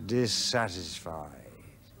 dissatisfied,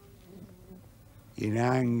 in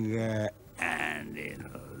anger and in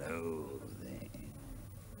loathing.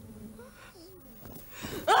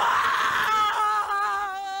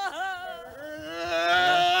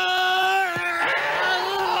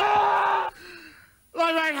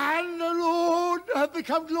 Thy right hand, O Lord, hath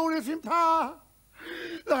become glorious in power.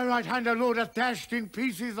 Thy right hand, O Lord, hath dashed in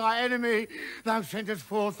pieces thy enemy. Thou sentest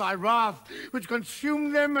forth thy wrath, which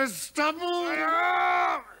consumed them as stubble.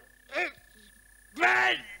 It's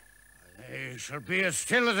bad! He shall be as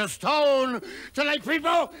still as a stone till they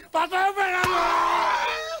people but over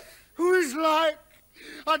who is like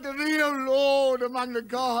unto thee, O Lord, among the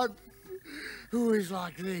gods? Who is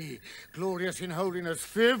like thee, glorious in holiness,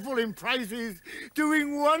 fearful in praises,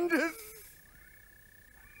 doing wonders?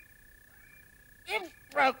 You've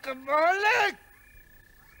broken my leg!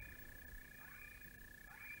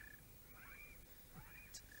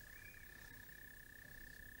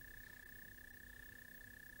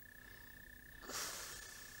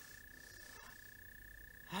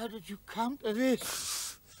 How did you come to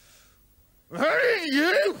this? Hey,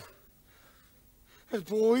 you! As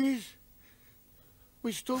boys,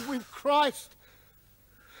 we stood with Christ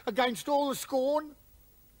against all the scorn.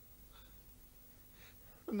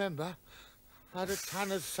 Remember, how the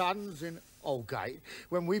tanner's sons in Aldgate,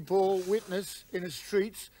 when we bore witness in the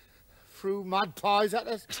streets, threw mud pies at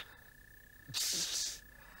us?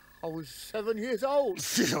 I was 7 years old.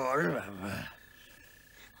 I remember.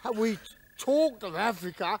 How we talked of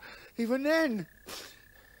Africa even then.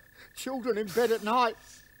 Children in bed at night.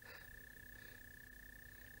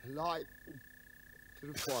 Light to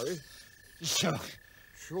the quarry.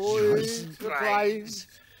 Joy to the plains.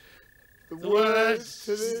 The words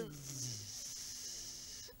to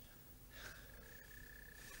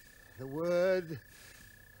the word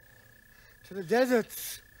to the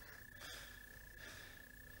deserts.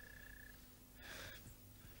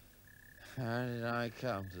 How did I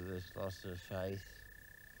come to this loss of faith?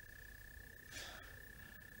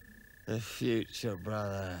 The future,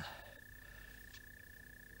 brother,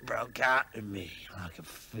 broke out in me like a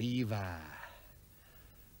fever.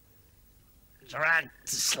 Drank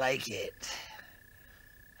to slake it.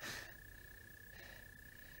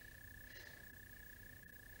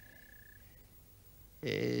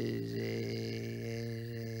 Easy.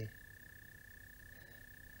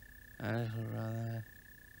 A little brother.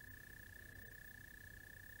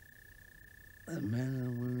 The men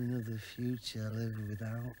and women of the future live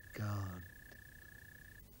without God.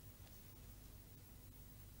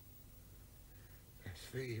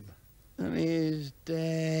 Blaspheme. And he is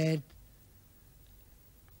dead.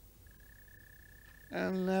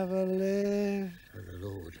 And never lived. For the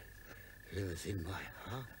Lord liveth in my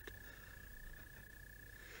heart.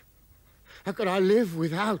 How could I live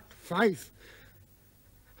without faith?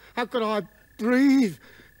 How could I breathe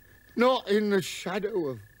not in the shadow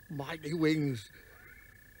of mighty wings?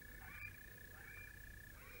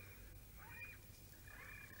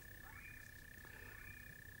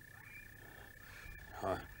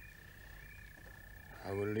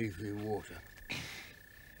 I will leave you water.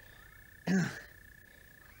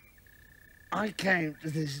 I came to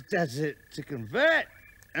this desert to convert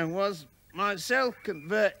and was myself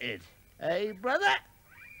converted. Eh, brother?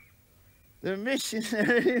 The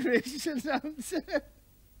missionary mission answer.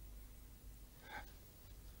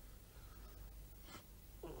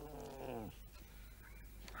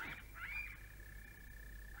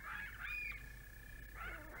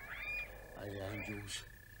 The angels.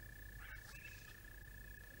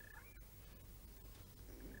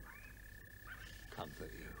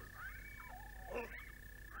 Comfort you.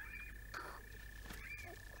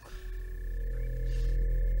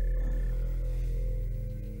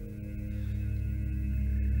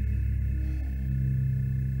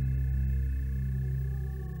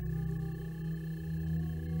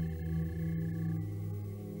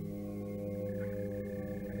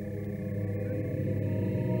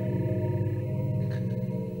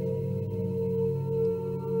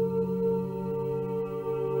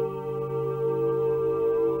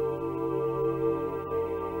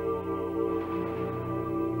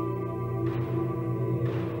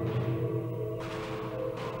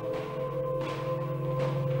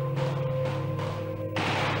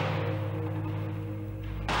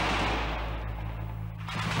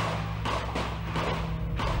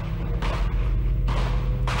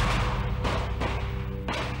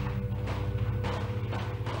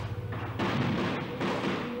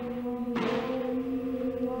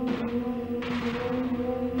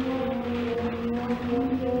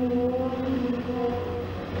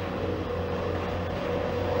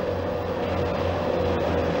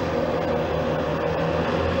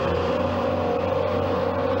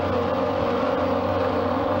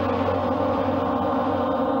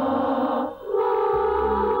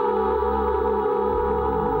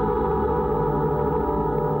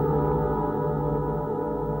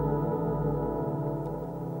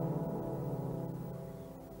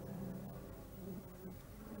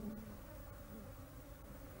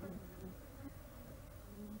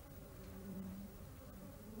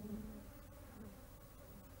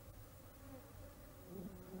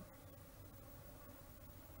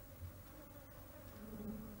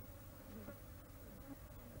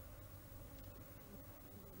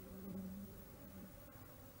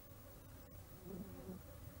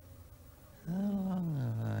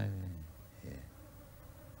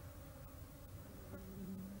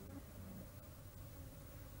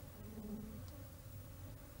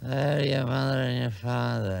 Where are your mother and your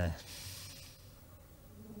father?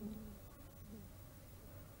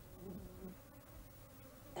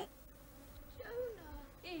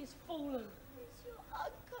 He's fallen. It's your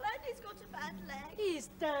uncle and he's got a bad leg. He's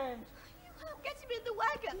damned. You can't get him in the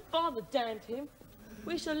wagon. Father damned him.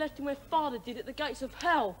 We should have left him where Father did at the gates of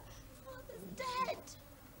hell. Father's dead.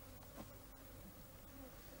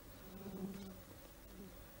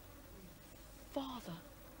 Father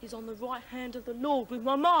is on the right hand of the Lord with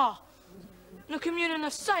Mama. In the communion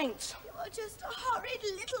of saints. You are just a horrid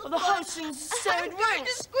little Of the boy. hosts in serried I'm going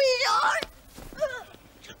ranks. to squeeze on.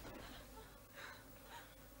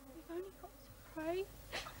 We've only got to pray.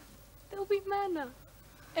 There'll be manna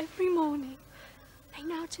every morning,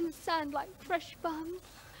 laying out in the sand like fresh buns.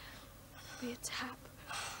 There'll be a tap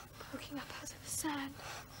poking up out of the sand.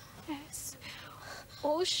 Yes,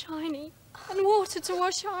 all shiny, and water to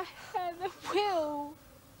wash our hair. There will.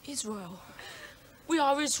 Israel. We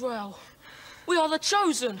are Israel. We are the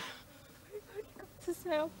chosen. We've only got to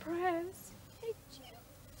say our prayers.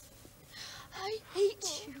 I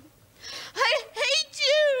hate you. I hate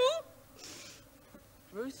you.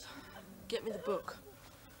 Ruth, get me the book.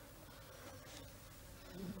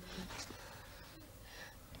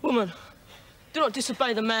 Woman, do not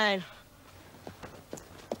disobey the man.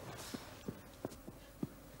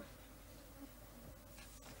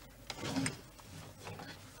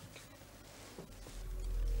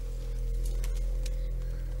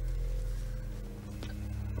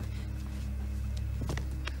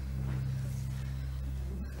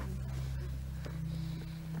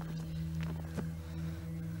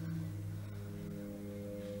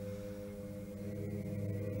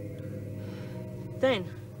 Then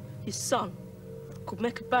his son, called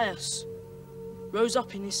Maccabeus, rose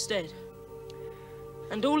up in his stead.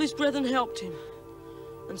 And all his brethren helped him,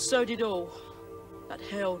 and so did all that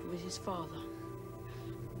held with his father.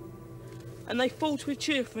 And they fought with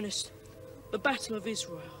cheerfulness the battle of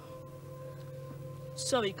Israel.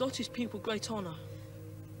 So he got his people great honour,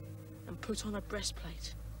 and put on a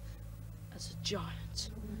breastplate as a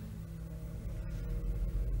giant.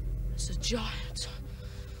 As a giant.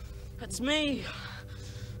 That's me.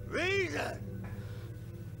 Reason!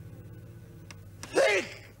 Think!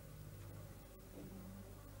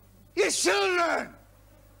 You children!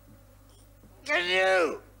 Can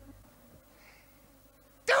you?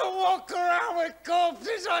 Don't walk around with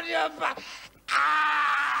corpses on your back!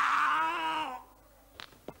 Ow!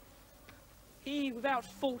 He, without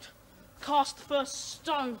fault, cast the first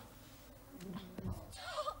stone.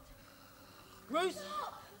 Ruth!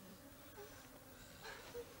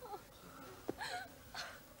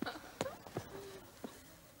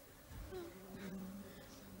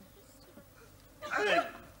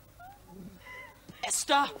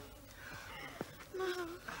 Esther!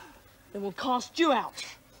 Then we'll cast you out.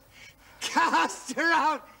 Cast her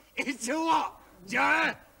out into what,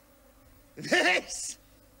 John? This?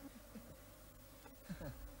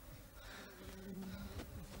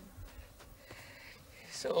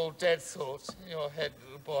 It's all dead thoughts in your head,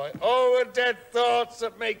 little boy. All the dead thoughts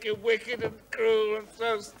that make you wicked and cruel and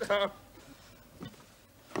throw stone.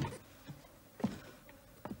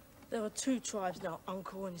 There are two tribes now,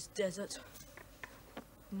 Uncle, in this desert.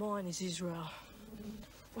 Mine is Israel.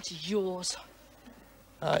 What is yours?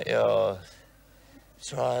 Not yours.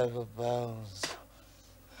 Tribe of bones.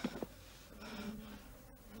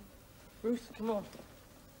 Ruth, come on.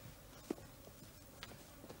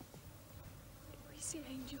 We see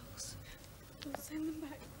angels. We'll send them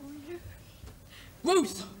back for you.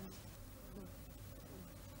 Ruth!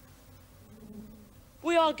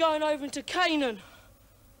 We are going over into Canaan.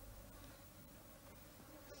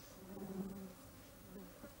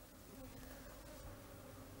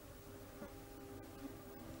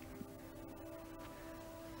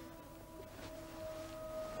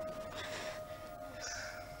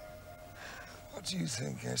 What do you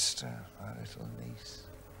think, Esther, my little niece?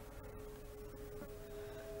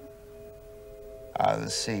 Are the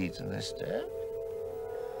seeds in this dirt?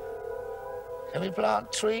 Can we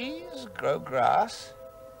plant trees, grow grass?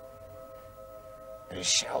 And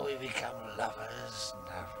shall we become lovers and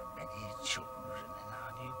have many children in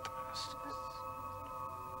our new pastures?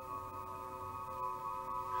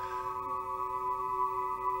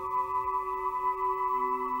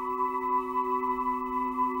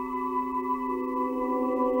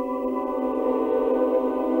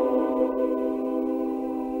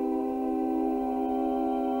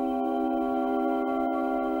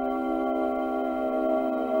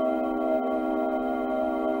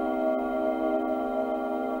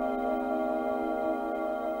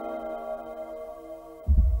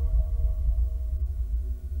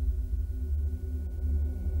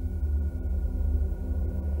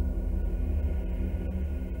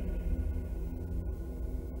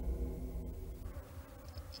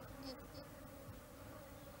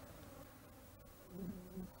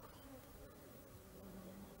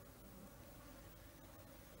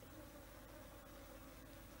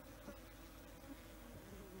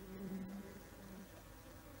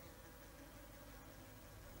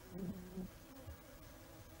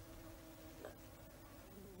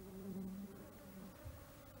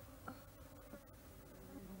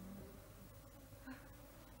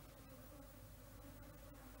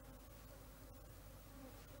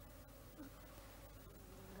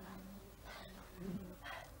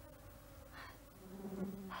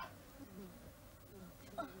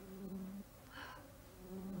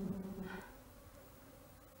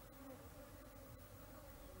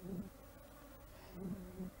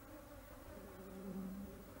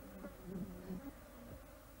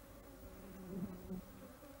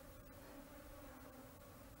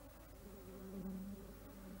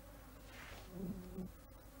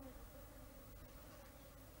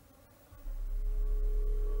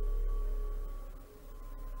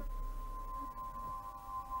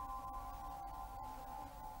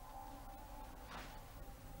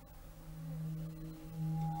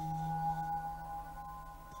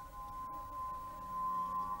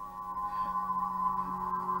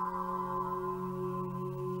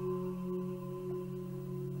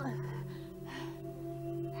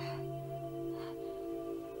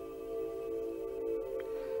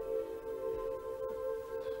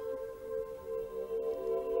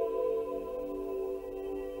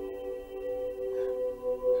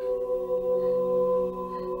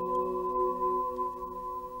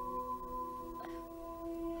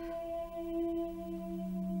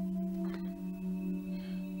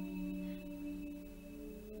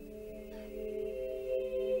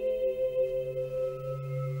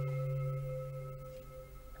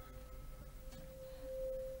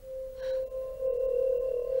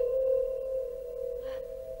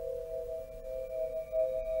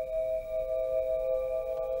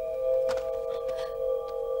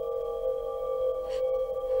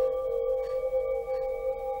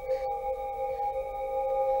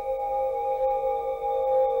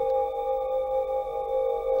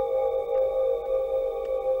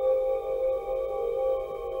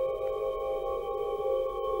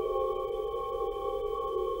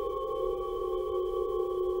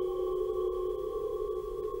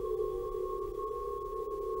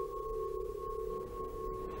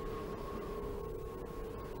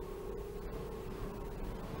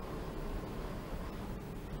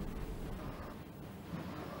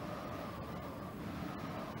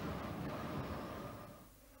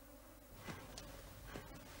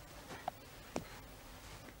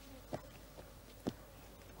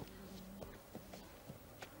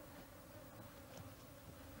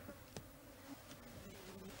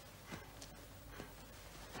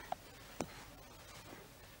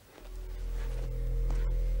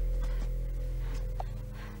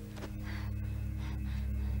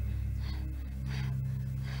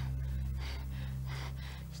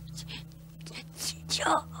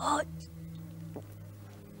 George.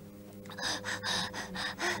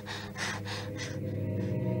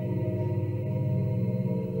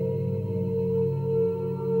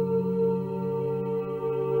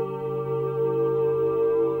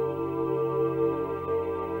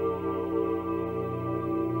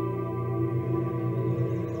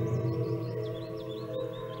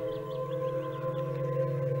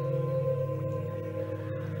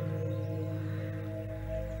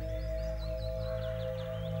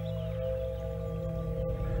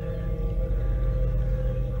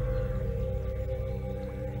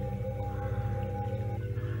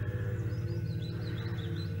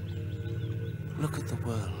 Look at the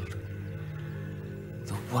world.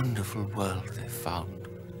 The wonderful world they've found.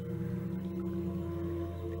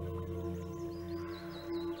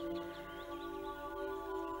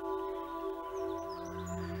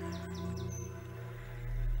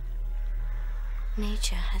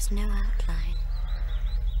 Nature has no outline.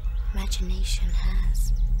 Imagination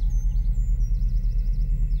has.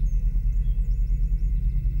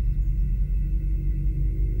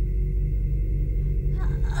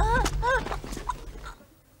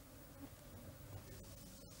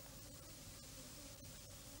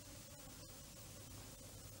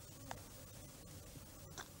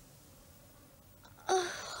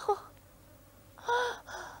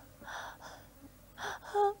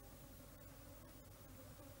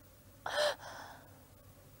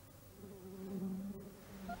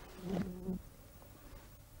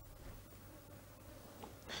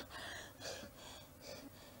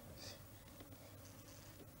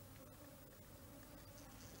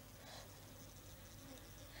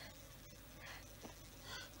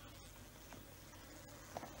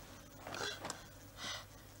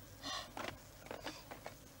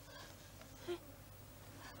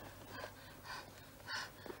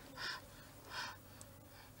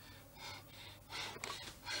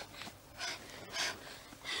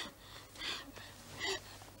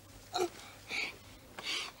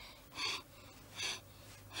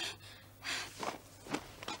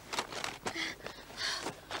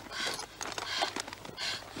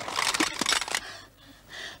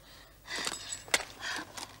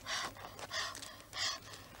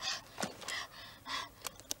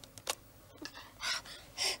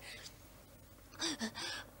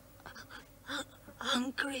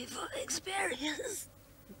 Hungry for experience.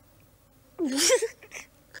 Not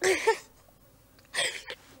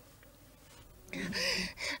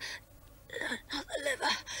the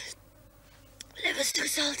liver. Liver's too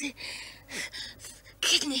salty.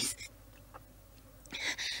 Kidneys.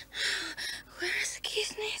 Where is the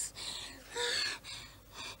kidneys?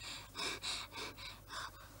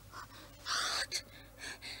 Heart.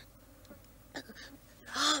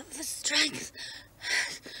 Heart for strength.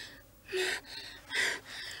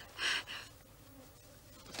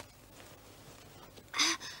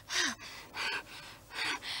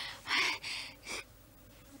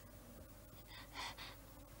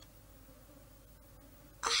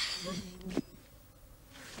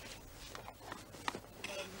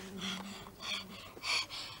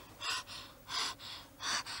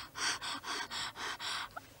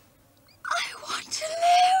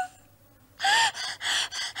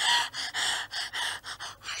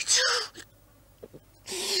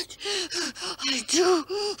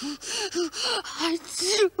 I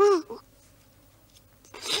do.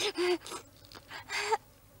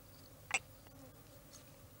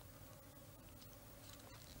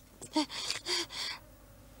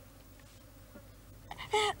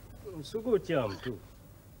 Sukutyam tu.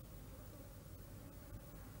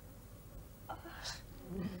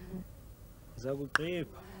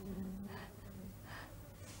 Zakuqipha.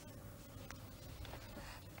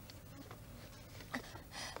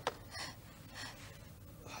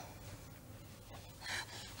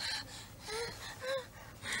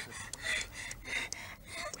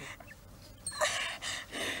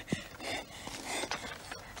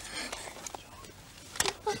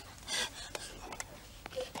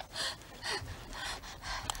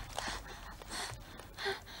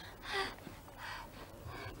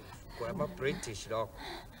 I'm a British dog.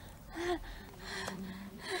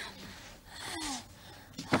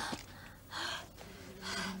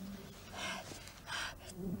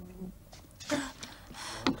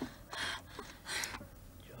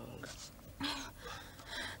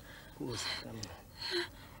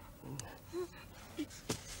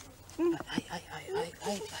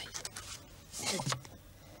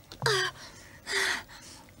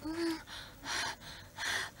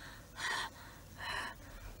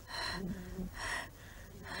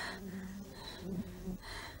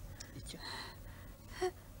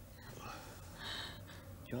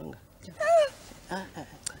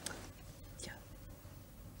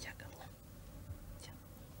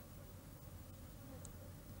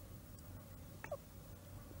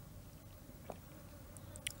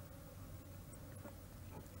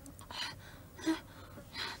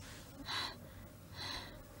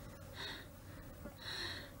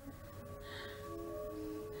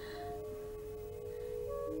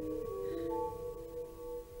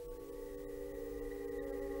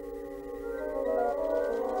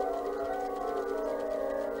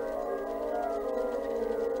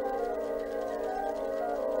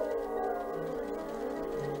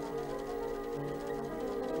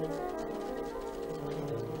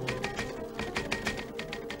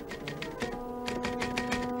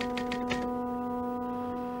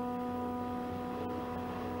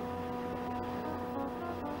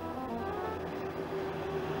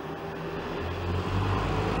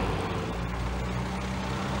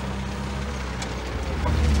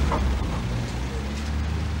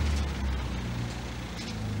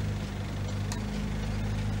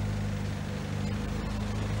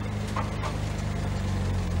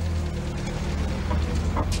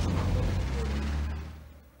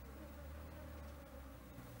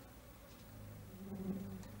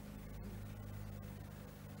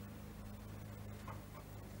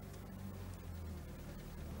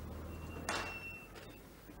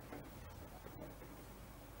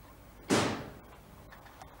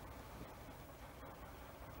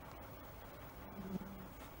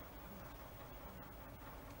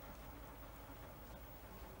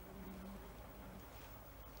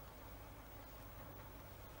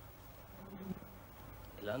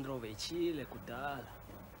 Landro vecile kudala.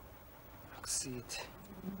 Akusithi.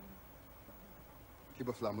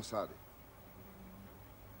 Kibafla Musadi.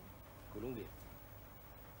 Kulungile.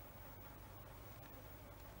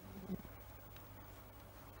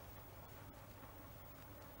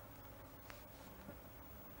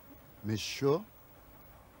 Monsieur?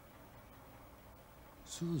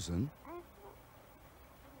 Susan?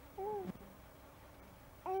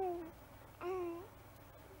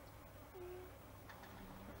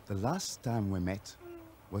 The last time we met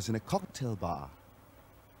was in a cocktail bar.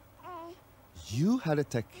 You had a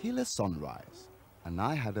tequila sunrise, and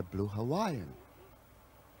I had a blue Hawaiian.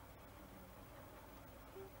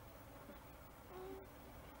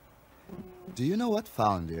 Do you know what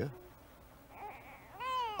found you?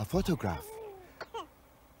 A photograph,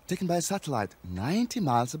 taken by a satellite 90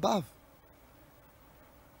 miles above.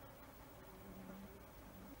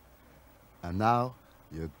 And now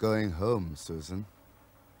you're going home, Susan.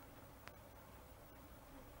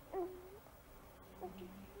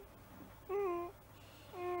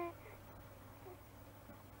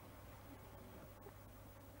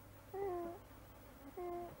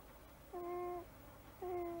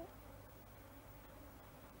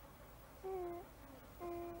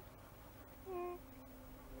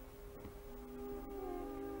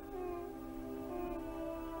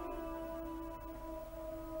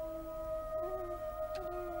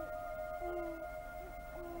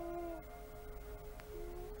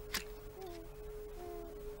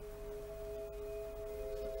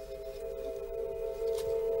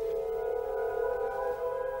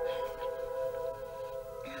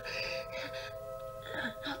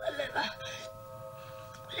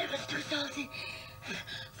 Liver's too salty.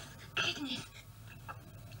 Kidneys.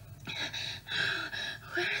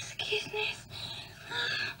 Where's the kidneys?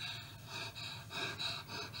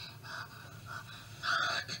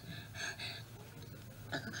 Heart.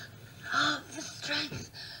 Oh, the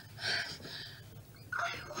strength.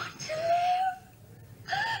 I want to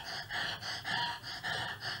live.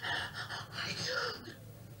 I do.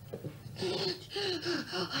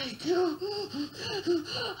 I do.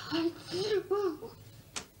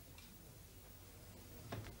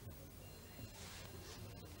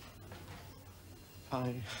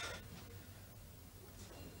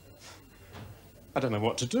 I don't know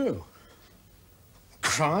what to do.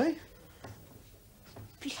 Cry?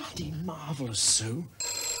 Bloody marvellous, Sue.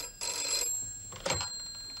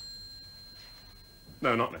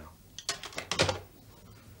 No, not now.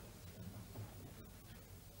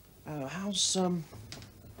 How's,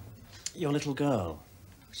 your little girl?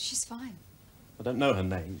 She's fine. I don't know her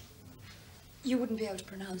name. You wouldn't be able to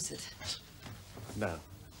pronounce it. No.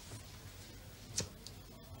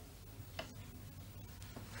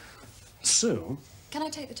 Sue? Can I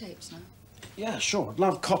take the tapes now? Yeah, sure. I'd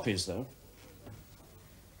love copies, though.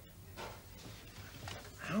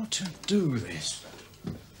 How to do this?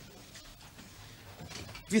 Have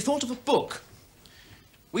you thought of a book?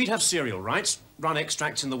 We'd have serial rights, run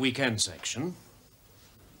extracts in the weekend section.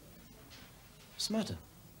 What's the matter?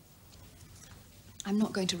 I'm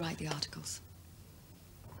not going to write the articles.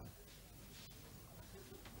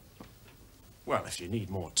 Well, if you need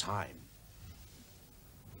more time.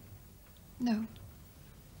 No.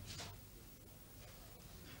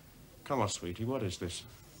 Come on, sweetie, what is this?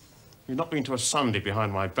 You've not been to a Sunday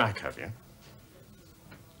behind my back, have you?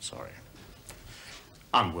 Sorry.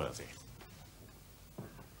 Unworthy.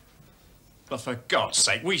 But for God's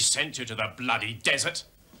sake, we sent you to the bloody desert.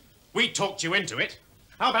 We talked you into it.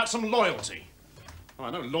 How about some loyalty? Oh,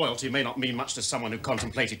 I know loyalty may not mean much to someone who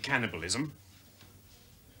contemplated cannibalism.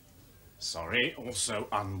 Sorry, also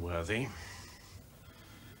unworthy.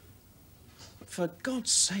 But for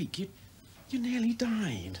God's sake, you nearly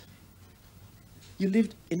died. You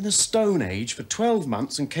lived in the Stone Age for 12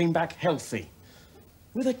 months and came back healthy.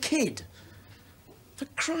 With a kid. For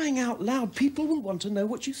crying out loud, people will want to know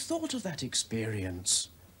what you thought of that experience.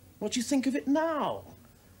 What you think of it now.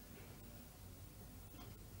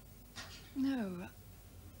 No,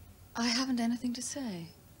 I haven't anything to say.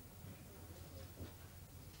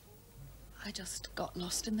 I just got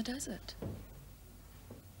lost in the desert.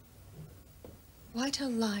 Why tell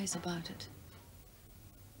lies about it?